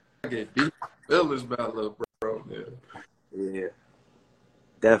is. I get deep in my feelings about little bro now. Yeah,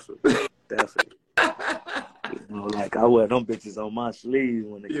 definitely. You know, like I wear them bitches on my sleeves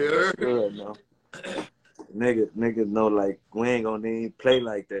when they get good, no. Niggas know, like, we ain't gonna even play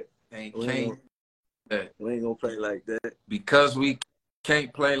like that. We ain't gonna play like that. Because we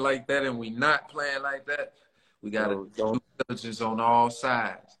can't play like that and we not playing like that, we gotta do diligence on all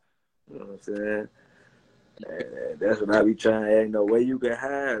sides. You know what I'm saying? And that's what I be trying. Ain't no way you can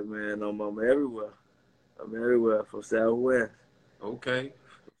hide, man. I'm everywhere. I'm everywhere from Southwest. Okay.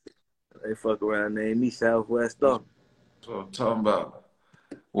 They fuck around and name me Southwest though. That's what I'm talking about.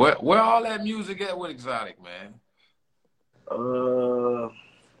 Where all that music at with Exotic, man? You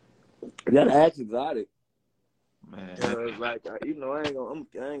gotta ask Exotic. Man. Like, you know, I ain't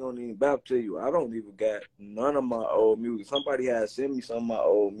gonna even bow to you. I don't even got none of my old music. Somebody had sent me some of my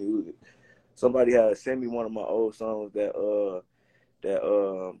old music. Somebody had sent me one of my old songs that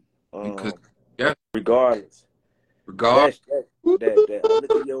regardless. That I look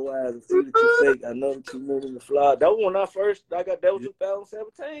in your eyes and see that you fake. I know that you moving the fly. That was when I first. That was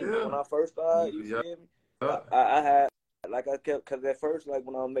 2017 when I first started. You feel me? I had because at first, like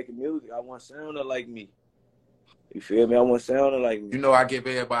when I was making music, I want sounding like me. You feel me? I want sounding like me. You know, I give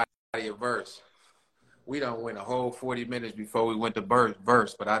everybody a verse. We done went a whole 40 minutes before we went to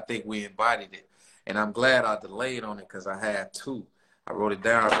verse, but I think we embodied it, and I'm glad I delayed on it because I had two. I wrote it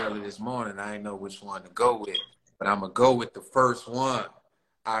down early this morning. I didn't know which one to go with. but I'm gonna go with the first one.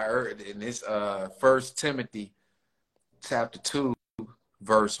 I heard in this 1 Timothy chapter 2,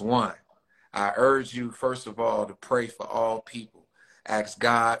 verse 1. I urge you, first of all, to pray for all people. Ask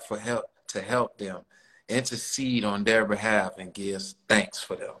God for help to help them, intercede on their behalf, and give thanks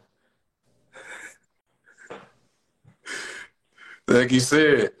for them. Like you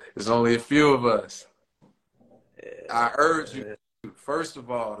said, there's only a few of us. I urge you, first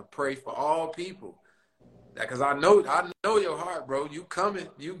of all, to pray for all people. Because I know your heart, bro. You coming,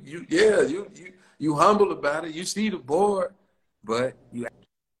 you humble about it. You see the board, but you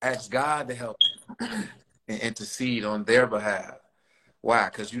ask God to help them and intercede on their behalf. Why?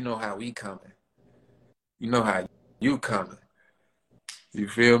 Because you know how we coming. You know how you coming. You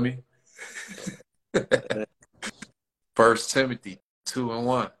feel me? 1 Timothy 2 and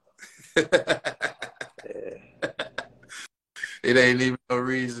 1. It ain't even no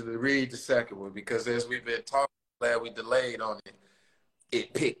reason to read the second one because as we've been talking, glad we delayed on it.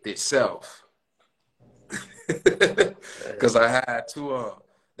 It picked itself. Because I had two on.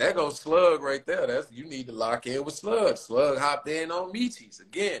 That goes Slug right there. That's you need to lock in with Slug. Slug hopped in on Meaties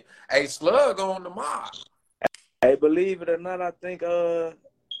again. Hey, Slug on the mob. Hey, believe it or not, I think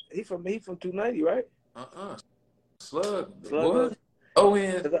he from 290, right? Slug what? Low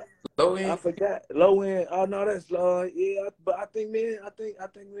end. I forgot. Low end. Oh no, that's yeah. But I think me and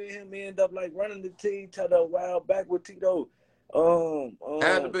him end up like running the team to the while back with Tito.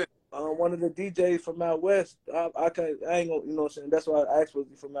 Had to be. One of the DJs from out west. I ain't gonna, you know what I'm saying. That's why I asked was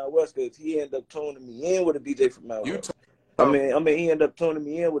he from out west because he ended up tuning me in with a DJ from out west. I mean, he ended up tuning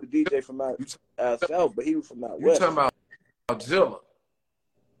me in with a DJ from out south, but he was from out west. You talking about Zilla?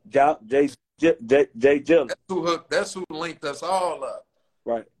 Jay Jilla. That's who linked us all up.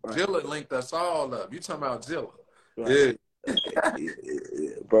 Right. Zilla linked us all up. You talking about Zilla? Right.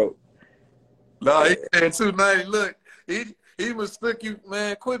 Yeah, bro. No, he said 290. Look, he mistook you,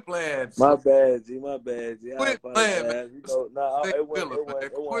 man. Quit playing. My bad, G. My bad, G. Quit playing, man. You know, it wasn't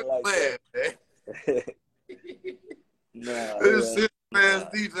like playing, that. Man. This shit, man,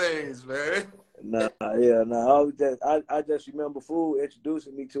 DJs, man. I just remember Fool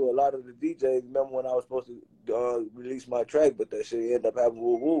introducing me to a lot of the DJs. Remember when I was supposed to release my track, but that shit ended up having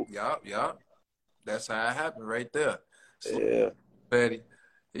woo woo. Yeah. That's how it happened right there. Yeah. Petty.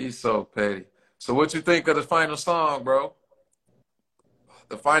 He's so petty. So what you think of the final song, bro?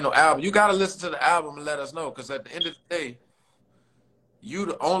 The final album. You got to listen to the album and let us know, because at the end of the day, you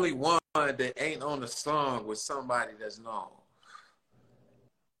the only one that ain't on the song with somebody that's known.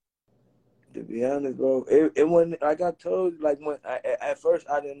 To be honest, bro, it wasn't like I told you. Like when at first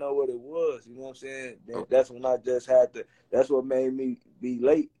I didn't know what it was. You know what I'm saying? That's when I just had to. That's what made me be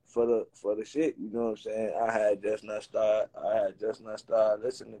late for the shit. You know what I'm saying? I had just not started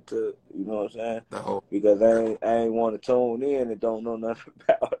listening to. You know what I'm saying? Because I ain't want to tune in and don't know nothing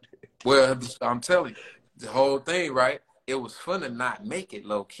about it. Well, I'm telling you, the whole thing, right? It was fun to not make it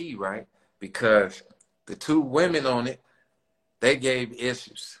low key, right? Because the two women on it, they gave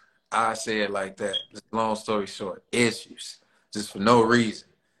issues. I say it like that. Just long story short, issues, just for no reason.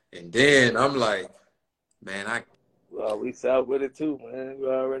 And then I'm like, man, well, we south with it too, man. You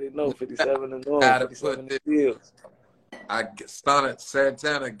already know 57 and on, 57 deals.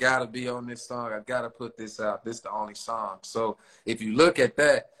 Santanna gotta be on this song. I gotta put this out. This is the only song. So if you look at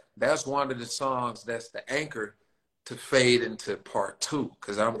that, that's one of the songs that's the anchor to fade into part 2.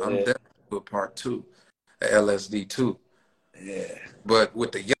 Because I'm definitely with part 2, LSD 2. Yeah. But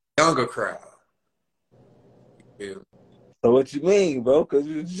with the younger crowd. Yeah. So what you mean, bro?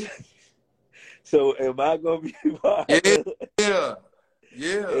 So am I gonna be part? Yeah.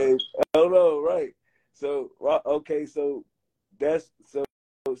 Hey, hold on, right? So okay, so that's so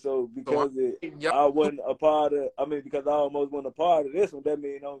because I wasn't a part of. I mean, because I almost wasn't a part of this one. That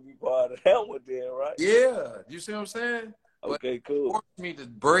means I'm gonna be part of that one, then, right? Yeah. You see what I'm saying? Okay, cool. It forced me to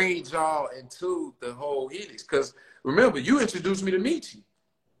braid y'all into the whole Helix. Because remember, you introduced me to Michi.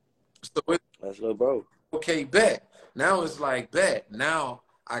 So that's little bro. Okay, bet. Now it's like bet. Now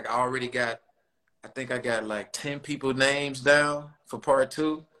I already got, I think I got like 10 people names down for part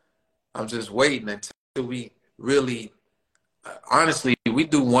 2. I'm just waiting until we really, honestly, we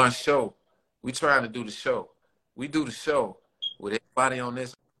do one show. We trying to do the show. We do the show with everybody on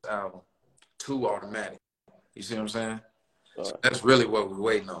this album, 2 automatic. You see what I'm saying? So that's really what we're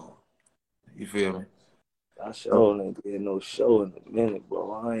waiting on. You feel me? I sure ain't getting no show in a minute,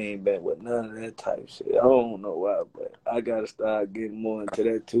 bro. I ain't been with none of that type shit. I don't know why, but I gotta start getting more into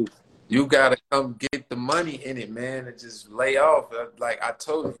that too. You gotta come get the money in it, man, and just lay off. Like I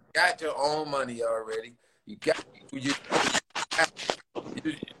told you, you got your own money already. You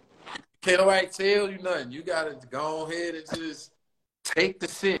Can't nobody tell you nothing. You gotta go ahead and just take the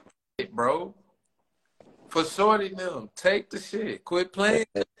shit, bro. For Shorty them, take the shit. Quit playing.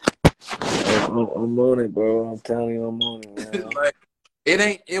 I'm on it, bro. I'm telling you, I'm on it, man. Like, it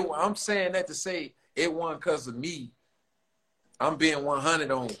ain't it. I'm saying that to say it wasn't because of me. I'm being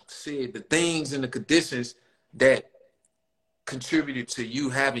 100 on shit, the things and the conditions that contributed to you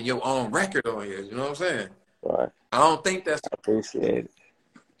having your own record on here. You know what I'm saying? Right. I don't think that's. I appreciate it.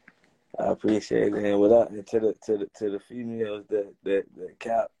 I appreciate it, and without to the females that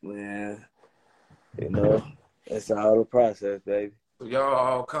cap, man. You know, it's all the process, baby. Y'all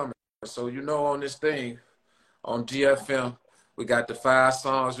all coming. So you know, on this thing, on GFM, we got the 5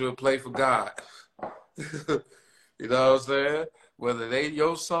 songs we'll play for God. You know what I'm saying? Whether they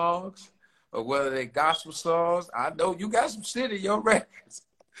your songs or whether they gospel songs, I know you got some shit in your records.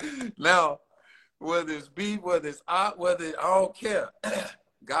 Now, whether it's beat, whether it's art, I don't care.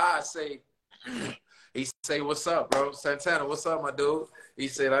 God say, he say, what's up, bro? Santanna, what's up, my dude? He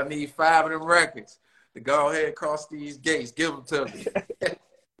said, I need 5 of them records to go ahead and cross these gates. Give them to me.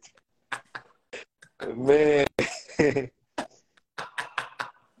 Man.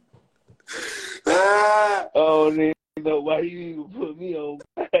 I don't even know why you even put me on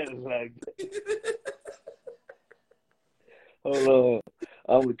blast like that. Hold on.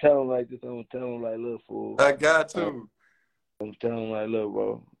 I'm going to tell him like this. I'm going to tell him like, look, fool. I got to. I'm telling him like, look,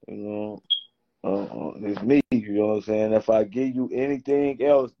 bro, you know, it's me, you know what I'm saying? If I give you anything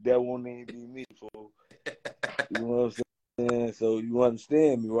else, that won't even be me, fool. You know what I'm saying? So you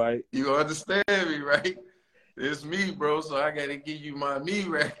understand me, right? You understand me, right? It's me, bro, so I got to give you my me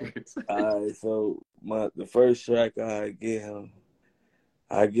records. All right, so the first track I get him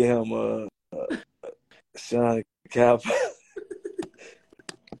Sean Cap.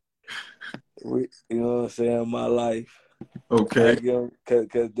 You know what I'm saying? My life. Okay.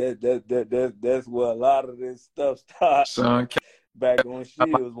 Cause that's where a lot of this stuff starts. Sean Back on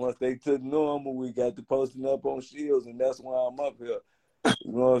Shields. Once they took normal, we got the posting up on Shields, and that's why I'm up here.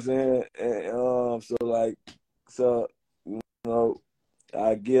 You know what I'm saying? And so you know,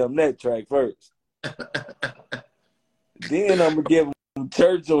 I give them that track first. Then I'm gonna give them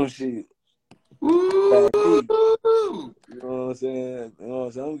Church on Shields. Ooh. You know what I'm saying? You know what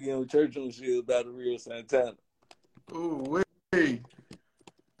I'm saying? I'm gonna give them Church on Shields by the real Santanna. Ooh, wait.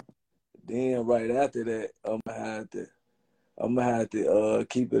 Then right after that, I'm gonna have to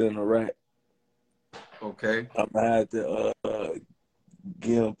keep it in the rack. Okay. I'm gonna have to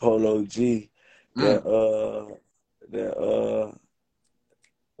give him Polo G that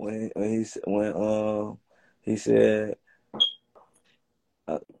when he said someone he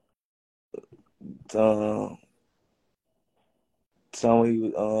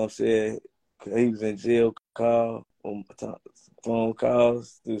was said he was in jail call phone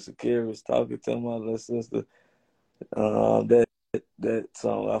calls through security was talking to my little sister. That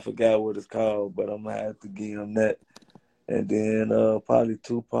song I forgot what it's called, but I'm gonna have to give him that. And then probably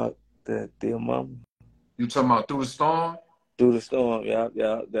Tupac, that Dear Mama. You talking about Through the Storm? Through the Storm, yeah,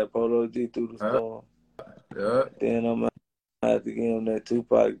 that Polo G Through the Storm. Yeah. Then I'm gonna have to give him that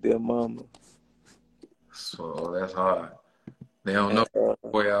Tupac, Dear Mama. So that's hard. They don't know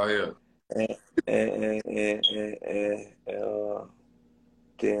way out here. And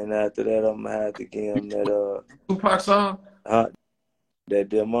then after that, I'm gonna have to give him that Tupac song? That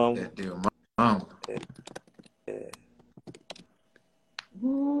Dear Mama. That Dear Mama. Yeah.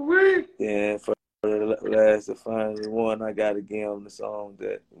 Ooh-wee. Then for the last and final one, I gotta give him the song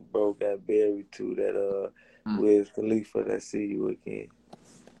that bro got buried to, that Wiz Khalifa, that See You Again.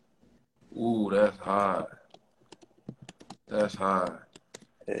 Ooh, that's hard. That's hard.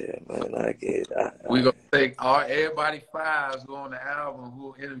 Yeah, man, I get it. We gonna take everybody 5s go on the album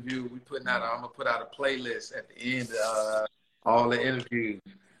who interview. I'm gonna put out a playlist at the end of all the interviews.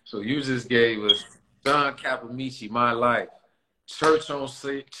 So you just gave us John Capamici, My Life, Church on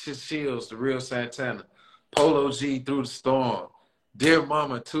Shields, The Real Santanna, Polo G, Through the Storm, Dear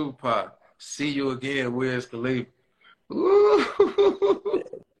Mama, Tupac, See You Again, Wiz Khalifa. Ooh.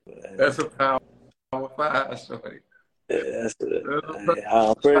 That's a power 5, shorty. Yeah,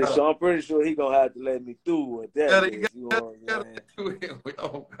 I'm pretty sure he gonna have to let me through with that. You know what I'm saying? He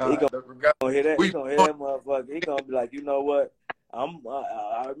gonna hear that. He gonna hear that motherfucker. He gonna be like, you know what? I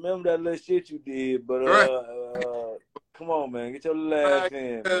remember that little shit you did, but come on, man, get your little ass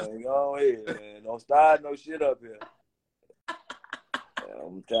in, man. Go ahead, man. Don't start no shit up here.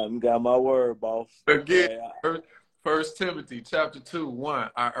 I'm telling you, got my word, boss. Again, 1 Timothy chapter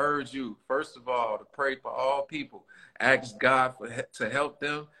 2:1. I urge you, first of all, to pray for all people. Ask God to help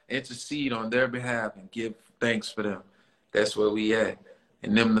them, intercede on their behalf, and give thanks for them. That's where we at.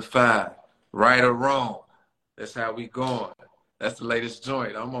 and them the 5. Right or wrong. That's how we going. That's the latest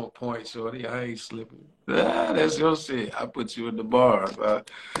joint. I'm on point, shorty. I ain't slipping. That's your shit. I put you in the bar.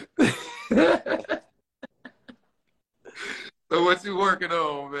 So what you working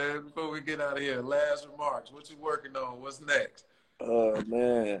on, man, before we get out of here? Last remarks. What you working on? What's next?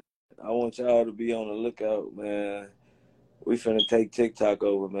 Man, I want y'all to be on the lookout, man. We finna take TikTok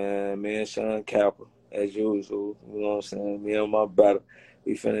over, man. Me and Sean Capper, as usual. You know what I'm saying? Me and my brother.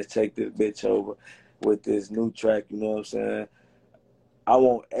 We finna take this bitch over with this new track, you know what I'm saying?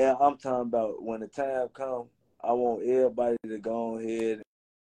 I'm talking about when the time comes, I want everybody to go ahead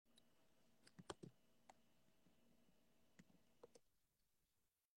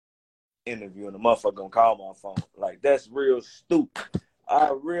interview and the motherfucker gonna call my phone. Like, that's real stupid.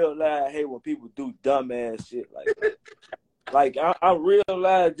 I realize, hey, when people do dumbass shit like that. Like, I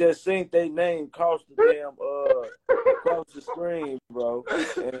realize just seeing their name cross across the screen, bro.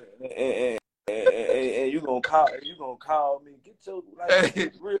 And you gonna call me. Get your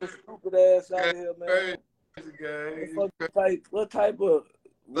real stupid ass out of here, man. What type of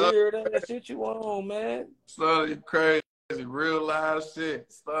weird ass shit you on, man? Son, you crazy. Real live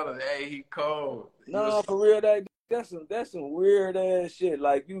shit. Son, hey, he cold. No, for real, that's some weird ass shit.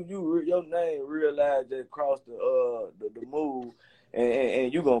 Like your name realized that crossed the move,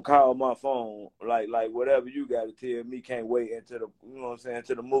 and you gonna call my phone like whatever you gotta tell me. Can't wait until you know what I'm saying,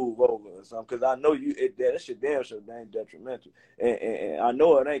 till the move over or something. Cause I know that shit damn sure ain't detrimental, and I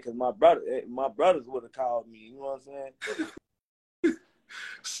know it ain't. Cause my brothers would have called me. You know what I'm saying?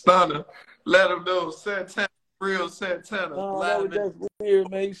 Stunner, let them know. Santanna. Real Santanna. No, that was just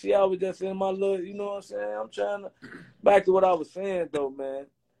weird, man. You see, I was just in my little, you know what I'm saying? I'm trying to, back to what I was saying, though, man.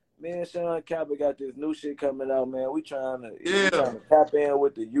 Me and Sean Kappa got this new shit coming out, man. We trying to tap in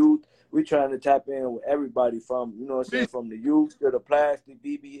with the youth. We trying to tap in with everybody from, you know what I'm saying, from the youth to the plastic,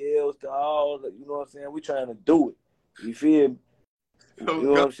 BBLs to all, you know what I'm saying? We trying to do it. You feel me? You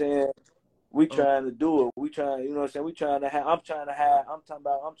know what I'm saying? We trying to do it. We trying, you know what I'm saying? I'm trying to have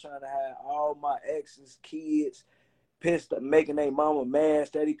all my exes, kids, pissed, making their mama mad,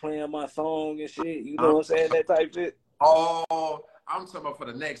 steady playing my song and shit. You know what I'm saying? That type shit. Oh, I'm talking about for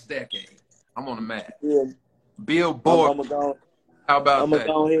the next decade. I'm on the map. Yeah. Billboard. How about that? I'm going to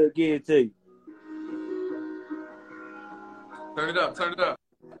go ahead and give it to you. Turn it up, turn it up.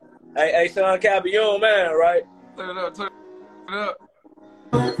 Hey, Sean Capper, you don't mind, right? Turn it up, turn it up.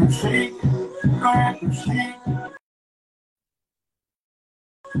 Okay.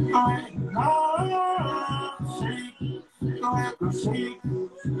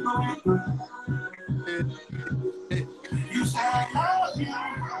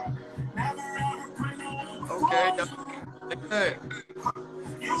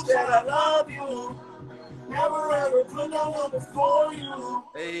 You said I love you. Never ever put no one before you.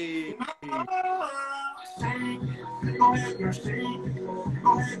 Hey.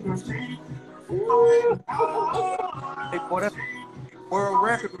 Hey, boy, that's a world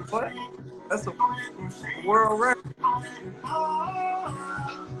record, boy. That's a world record.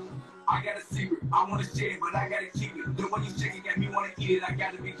 I got a secret, I wanna share it, but I gotta keep it. The one you checking got me wanna eat it. I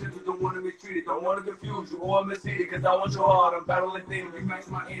gotta be gentle, don't wanna mistreat it. Don't wanna confuse you or mislead it, cause I want your heart. I'm battling things, you match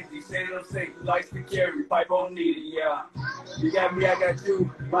my energy. Say that I'm safe, likes to carry, pipe on needed, yeah. You got me, I got you.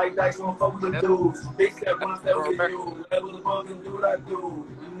 Like dice on fuck with the dudes. Big step, one step with you. Level above and do what I do.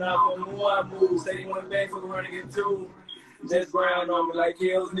 You not gonna move, I move. Say you want back for the run to get two. Just grind on me like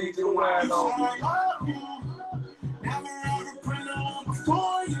hills need you to wind on me. Never ever put on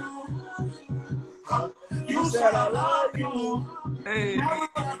before you. You said I love you. Hey. Never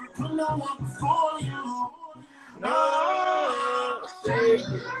ever put no one before you. No, say it.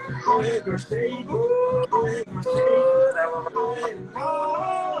 Go ahead, girl, say it. Go ahead, girl, say it. Go ahead.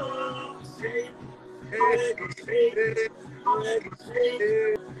 No, say it. Go ahead, girl, say it. Go ahead, girl, say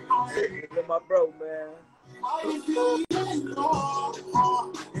it. Look at my bro, man.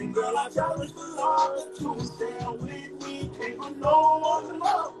 And girl, I challenge the Lord to stand with me. Ain't no one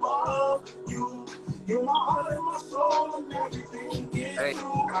love you. You're my heart and my soul and everything is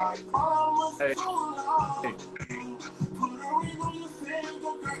you. I promise to love you. Put a ring on your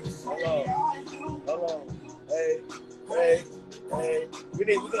finger, girl, to say I do. Hold on. Hey. We're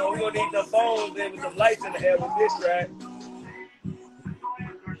gonna need the phones in with some lights in the air with this track.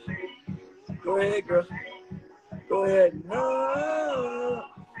 Go ahead, girl. Go ahead. No.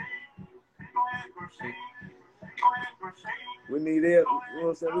 We need it. You know what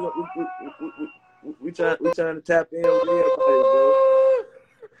I'm saying? We trying to tap in with everybody, bro.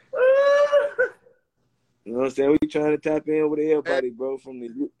 You know what I'm saying? We trying to tap in with everybody, bro. From the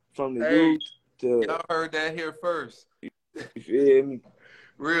youth to. Y'all heard that here first. You feel me?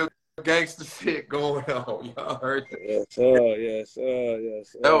 real gangster shit going on. Y'all heard that? Yes, sir. Yes, sir.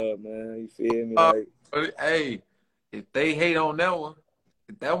 Yes, sir, man. You feel me? Like, Hey, if they hate on that one,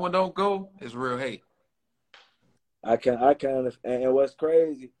 if that one don't go, it's real hate. I kind of, and what's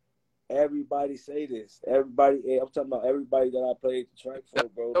crazy, everybody say this. Everybody, I'm talking about everybody that I played the track for,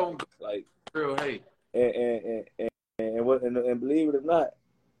 bro. Don't go, Like, real hate. And believe it or not,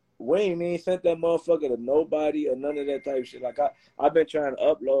 we ain't even sent that motherfucker to nobody or none of that type of shit. Like I've been trying to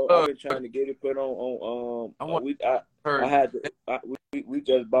upload. I've been trying to get it put on. We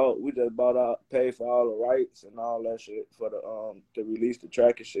just bought out, paid for all the rights and all that shit for the to release the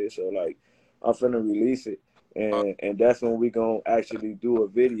track and shit. So like, I'm finna release it, and that's when we gonna actually do a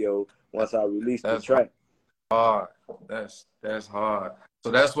video once I release the track. Hard. That's hard. So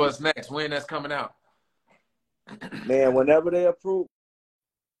that's what's next. When that's coming out? Man, whenever they approve.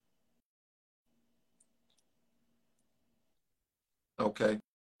 Okay.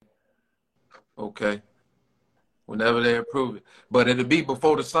 Whenever they approve it. But it'll be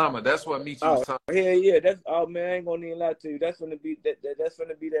before the summer. That's what meets you. Yeah. That's man, I ain't gonna even lie to you. That's gonna be that's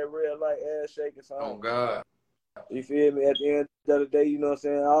gonna be that real like ass shaking song. Oh God. You feel me? At the end of the day, you know what I'm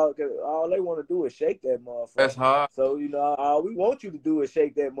saying? All they want to do is shake that motherfucker. That's hard. So, you know, all we want you to do is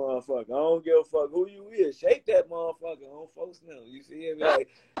shake that motherfucker. I don't give a fuck who you is. Shake that motherfucker. I don't folks know. You feel me? Like,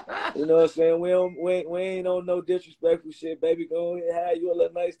 you know what I'm saying? We ain't on no disrespectful shit, baby. Go ahead, have you a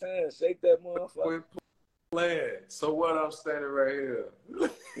little nice time. Shake that motherfucker. So what, I'm standing right here.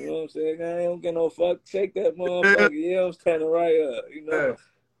 You know what I'm saying? I don't get no fuck. Shake that motherfucker. Yeah, I'm standing right up. You know?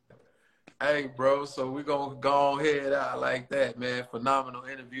 Hey, bro, so we're going to go ahead out like that, man. Phenomenal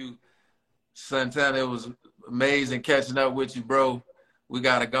interview. Santanna, it was amazing catching up with you, bro. We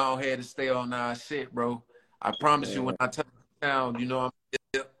got to go ahead and stay on our shit, bro. I promise you when I touch down, you know I'm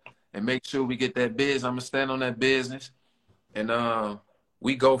here, and make sure we get that biz. I'm going to stand on that business, and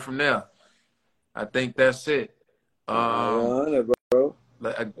we go from there. I think that's it. Bro. You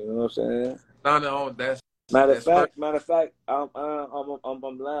know what I'm saying? Matter of fact, I'm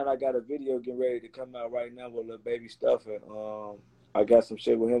blind. I got a video getting ready to come out right now with Lil Baby Stuff, and I got some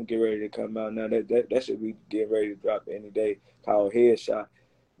shit with him getting ready to come out now. That should be getting ready to drop any day. Called Headshot.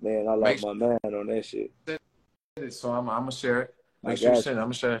 Man, I like my man on that shit. So I'm gonna share it. Make sure you send it.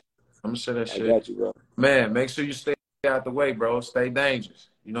 I'm gonna share that shit. I got you, bro. Man, make sure you stay out the way, bro. Stay dangerous.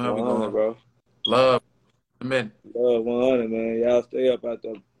 You know how we going, bro. Love, man. Love 100, man. Y'all stay up out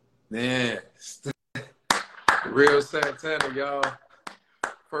there. Man. Real Santanna, y'all.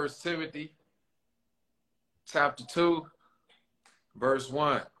 1 Timothy, chapter 2, verse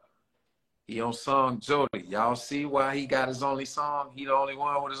 1. He on song Jody. Y'all see why he got his only song? He the only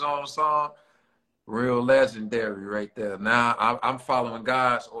one with his own song? Real legendary right there. Now, I'm following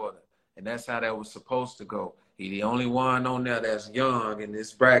God's order, and that's how that was supposed to go. He the only one on there that's young in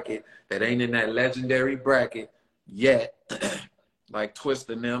this bracket that ain't in that legendary bracket yet, like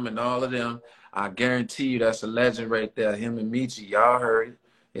Twista and them and all of them. I guarantee you that's a legend right there. Him and Michi, y'all heard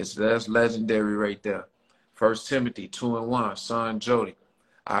it. That's legendary right there. 1 Timothy 2:1, son Jody.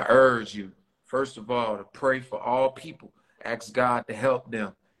 I urge you, first of all, to pray for all people. Ask God to help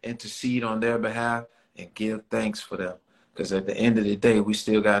them, intercede on their behalf, and give thanks for them. Because at the end of the day, we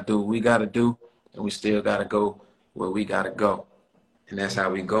still got to do what we got to do, and we still got to go where we got to go. And that's how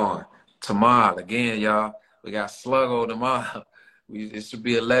we going. Tomorrow, again, y'all, we got Sluggo tomorrow. It should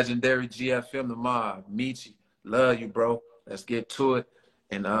be a legendary GFM tomorrow. Michi, love you, bro. Let's get to it.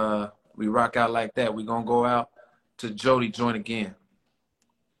 And we rock out like that. We're going to go out to Jody joint again.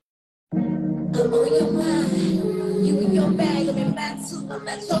 I'm on your mind. You in your bag, I'm in back too. I'm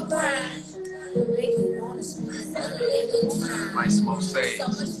at your grind. Make you wanna spend a good time. My smoke say. So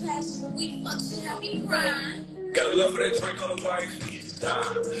much passion, we fuck shit, have me crying. Got a love for that drink on the wife.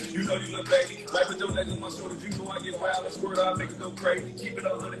 You know you look baby. Life with your legs on my shoulders. You know I get wild. I swear I make it go crazy. Keep it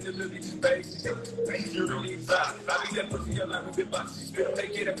 100 till it just basic. You're really exotic. I be that pussy your life with big boxes. Spit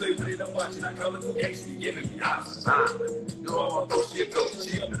take it and play with it. I'm watching. I call it for case. You giving me options. You know I'm a shit go.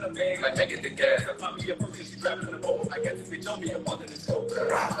 She up in the bag. I take it to gas. I pop me up from she grabbing in the bowl. I got this bitch on me. I'm under the scope.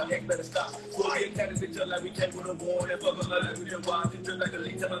 I ain't better stop. So I ain't kind of bitch like we came with a war. And fuck a lot like we didn't watch it. Just like a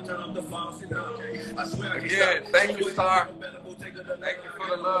leak till I turn up the phone. I swear I can stop. Thank you, Star. Thank you for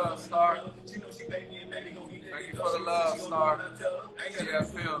the love, Star. Thank you for the love, Star.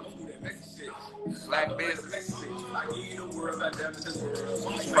 GFM. Black business.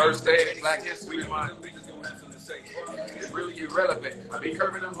 First day of Black History Month. It's really irrelevant. I be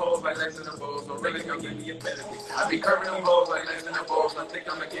curving them hoes like legs in the balls. Don't really gonna give me a benefit. I be curving them hoes like legs in the balls. I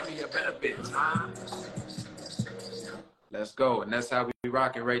think I'm gonna give me a benefit. Let's go. And that's how we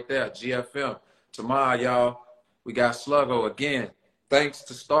rocking right there. GFM. Tomorrow, y'all, we got Sluggo again. Thanks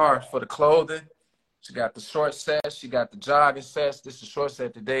to Star for the clothing. She got the short sets. She got the jogging sets. This is a short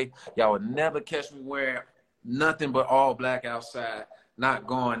set today. Y'all would never catch me wearing nothing but all black outside. Not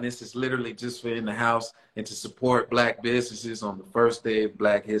going. This is literally just for in the house and to support black businesses on the first day of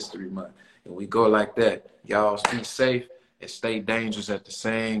Black History Month. And we go like that. Y'all stay safe and stay dangerous at the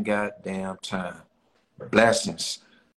same goddamn time. Blessings.